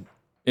in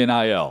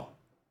NIL.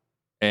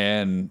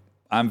 And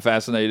I'm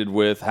fascinated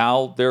with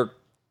how they're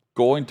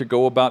going to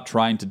go about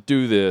trying to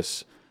do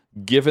this,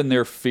 given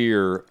their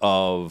fear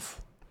of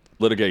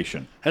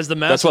litigation. Has the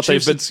That's what they've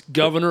Massachusetts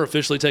governor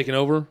officially taken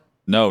over?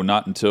 No,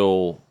 not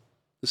until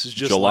This is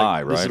just July,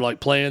 like, right? These are like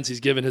plans he's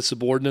given his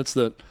subordinates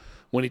that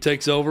when he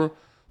takes over.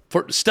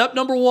 For step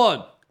number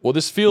 1, well,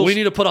 this feels we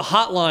need to put a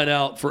hotline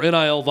out for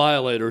NIL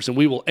violators, and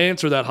we will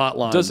answer that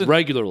hotline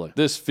regularly.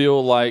 This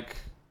feel like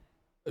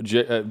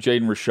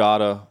Jaden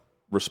Rashada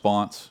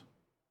response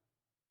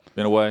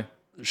in a way?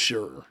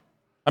 Sure.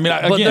 I mean,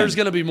 but there's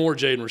going to be more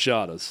Jaden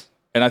Rashadas.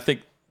 And I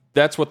think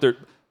that's what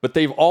but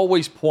they've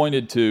always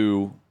pointed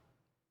to,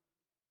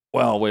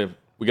 well, we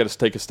got to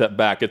take a step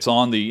back. It's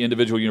on the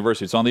individual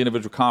university. It's on the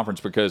individual conference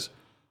because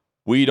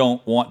we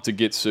don't want to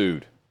get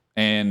sued.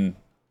 And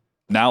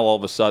now all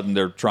of a sudden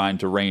they're trying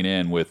to rein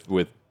in with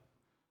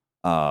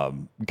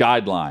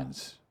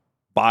guidelines,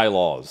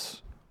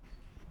 bylaws.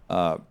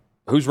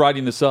 Who's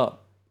writing this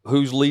up?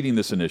 Who's leading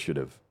this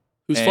initiative?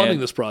 Who's funding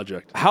this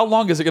project? How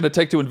long is it going to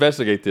take to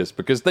investigate this?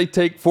 Because they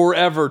take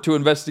forever to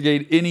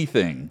investigate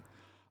anything.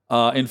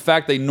 In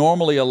fact, they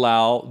normally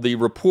allow the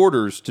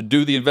reporters to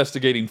do the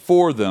investigating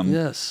for them,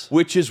 yes,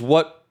 which is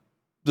what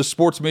the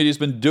sports media has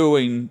been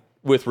doing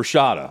with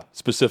Rashada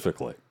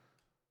specifically.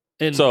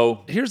 And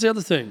so here's the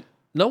other thing.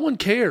 No one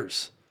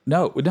cares.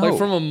 No. Like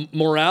from a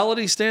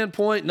morality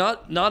standpoint, I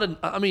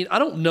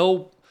don't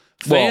know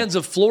fans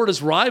of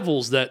Florida's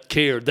rivals that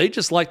cared. They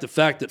just like the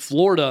fact that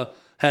Florida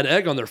had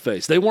egg on their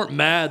face. They weren't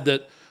mad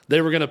that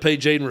they were going to pay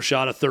Jaden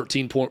Rashada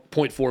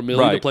 $13.4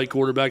 million to play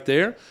quarterback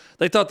there.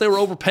 They thought they were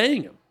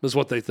overpaying him, is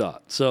what they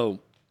thought. So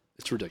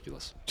it's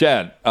ridiculous.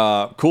 Chad,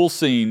 cool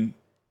scene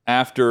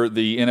after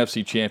the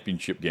NFC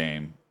Championship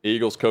game.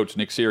 Eagles coach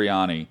Nick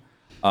Sirianni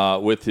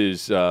with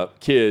his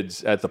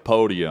kids at the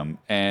podium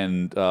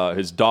and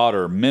his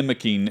daughter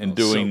mimicking and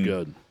doing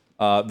so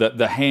good.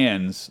 The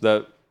hands,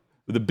 the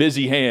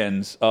busy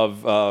hands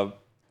of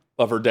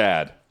her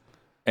dad.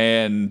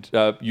 And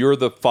you're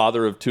the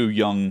father of 2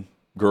 young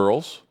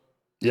girls.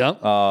 Yeah.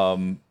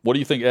 What do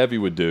you think Evie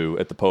would do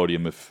at the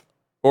podium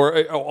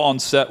or on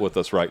set with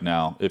us right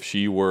now if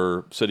she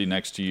were sitting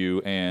next to you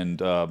and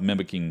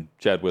mimicking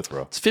Chad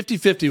Withrow? It's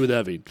 50-50 with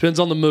Evie. Depends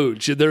on the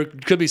mood. There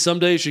could be some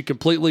days she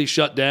completely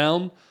shut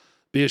down,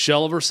 be a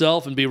shell of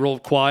herself, and be real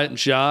quiet and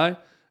shy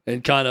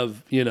and kind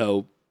of,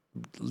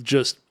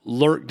 just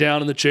lurk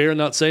down in the chair and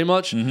not say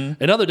much. Mm-hmm.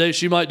 And other days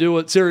she might do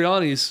what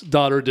Sirianni's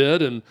daughter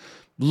did and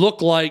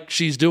look like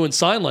she's doing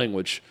sign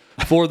language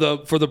for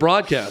the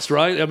broadcast,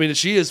 right? I mean,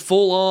 she is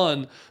full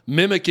on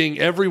mimicking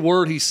every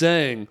word he's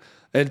saying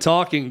and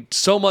talking,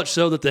 so much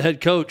so that the head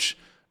coach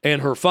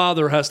and her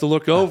father has to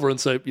look over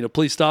and say,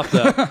 please stop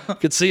that.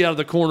 Could see out of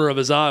the corner of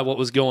his eye what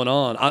was going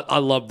on. I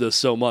love this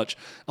so much.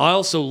 I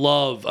also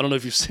love, I don't know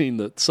if you've seen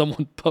that,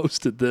 someone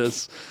posted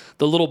this,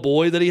 the little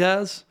boy that he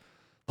has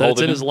that's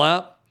in his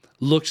lap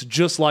looks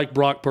just like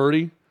Brock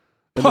Purdy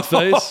in the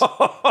face.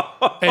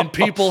 And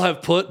people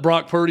have put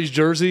Brock Purdy's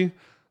jersey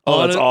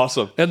on that's it.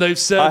 Awesome. And they've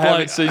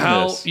said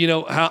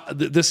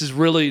this is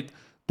really,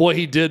 boy,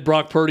 he did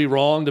Brock Purdy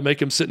wrong to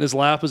make him sit in his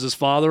lap as his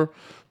father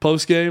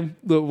post-game,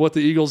 what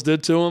the Eagles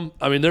did to him.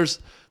 I mean, there's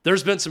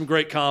been some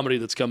great comedy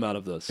that's come out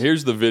of this.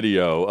 Here's the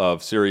video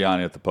of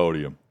Sirianni at the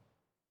podium.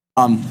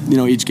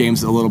 Each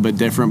game's a little bit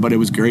different, but it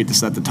was great to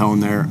set the tone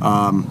there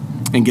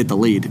and get the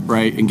lead,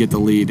 right? And get the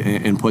lead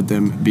and put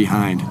them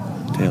behind.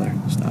 Taylor,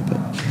 stop it.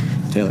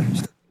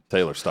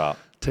 Taylor, stop.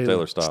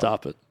 Taylor, stop.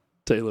 Stop it.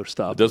 Taylor,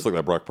 stop. It does look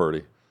like Brock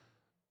Purdy.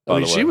 I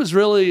mean, she was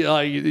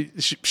really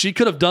she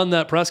could have done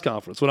that press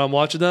conference when I'm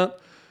watching that.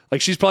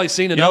 Like, she's probably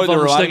seen enough of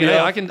them thinking, hey,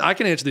 I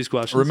can answer these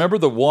questions. Remember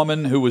the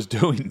woman who was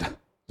doing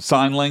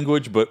sign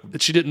language, but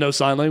she didn't know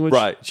sign language?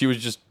 Right. She was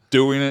just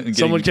doing it. And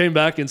someone came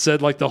back and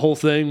said, like, the whole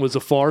thing was a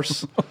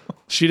farce.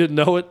 She didn't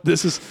know it. You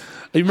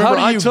remember,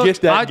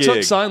 I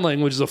took sign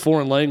language as a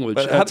foreign language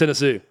at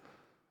Tennessee.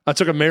 I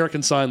took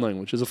American Sign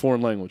Language as a foreign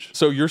language.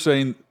 So you're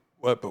saying,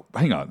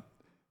 hang on.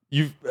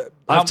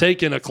 I've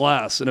taken a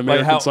class in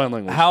American Sign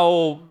Language.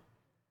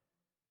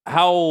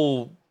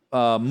 How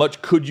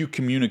much could you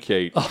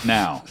communicate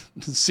now?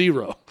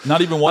 0. Not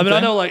even one thing?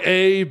 I know like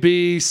A,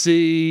 B,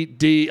 C,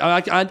 D.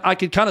 I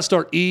could kind of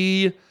start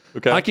E.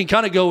 Okay. I can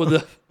kind of go with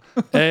the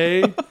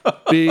A,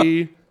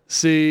 B,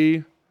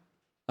 C.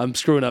 I'm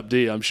screwing up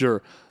D, I'm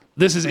sure.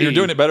 This is E. You're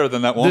doing it better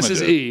than that woman This is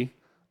did. E.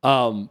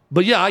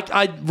 But yeah,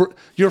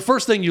 your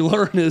first thing you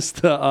learn is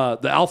the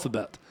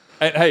alphabet.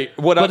 And hey,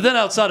 but then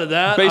outside of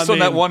that, based on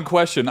that one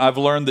question, I've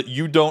learned that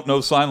you don't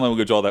know sign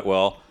language all that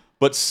well.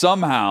 But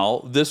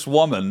somehow this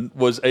woman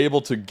was able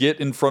to get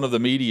in front of the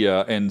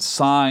media and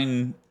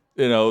sign,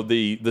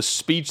 the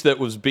speech that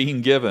was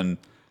being given,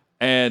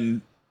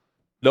 and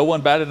no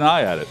one batted an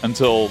eye at it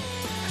until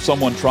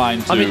someone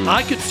trying to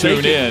I could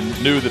tune in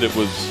knew that it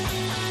was.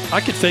 I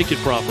could fake it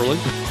properly,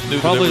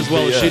 probably as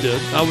well as she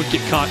did. I would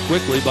get caught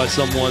quickly by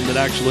someone that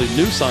actually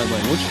knew sign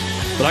language,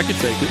 but I could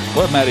fake it.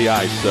 We'll have Matty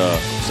Ice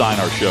sign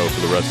our show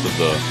for the rest of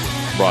the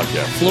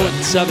broadcast. Fluent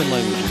in 7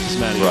 languages,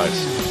 Matty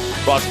Ice.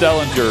 Ross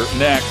Dellinger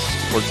next.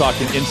 We're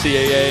talking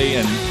NCAA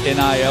and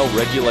NIL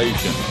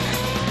regulation.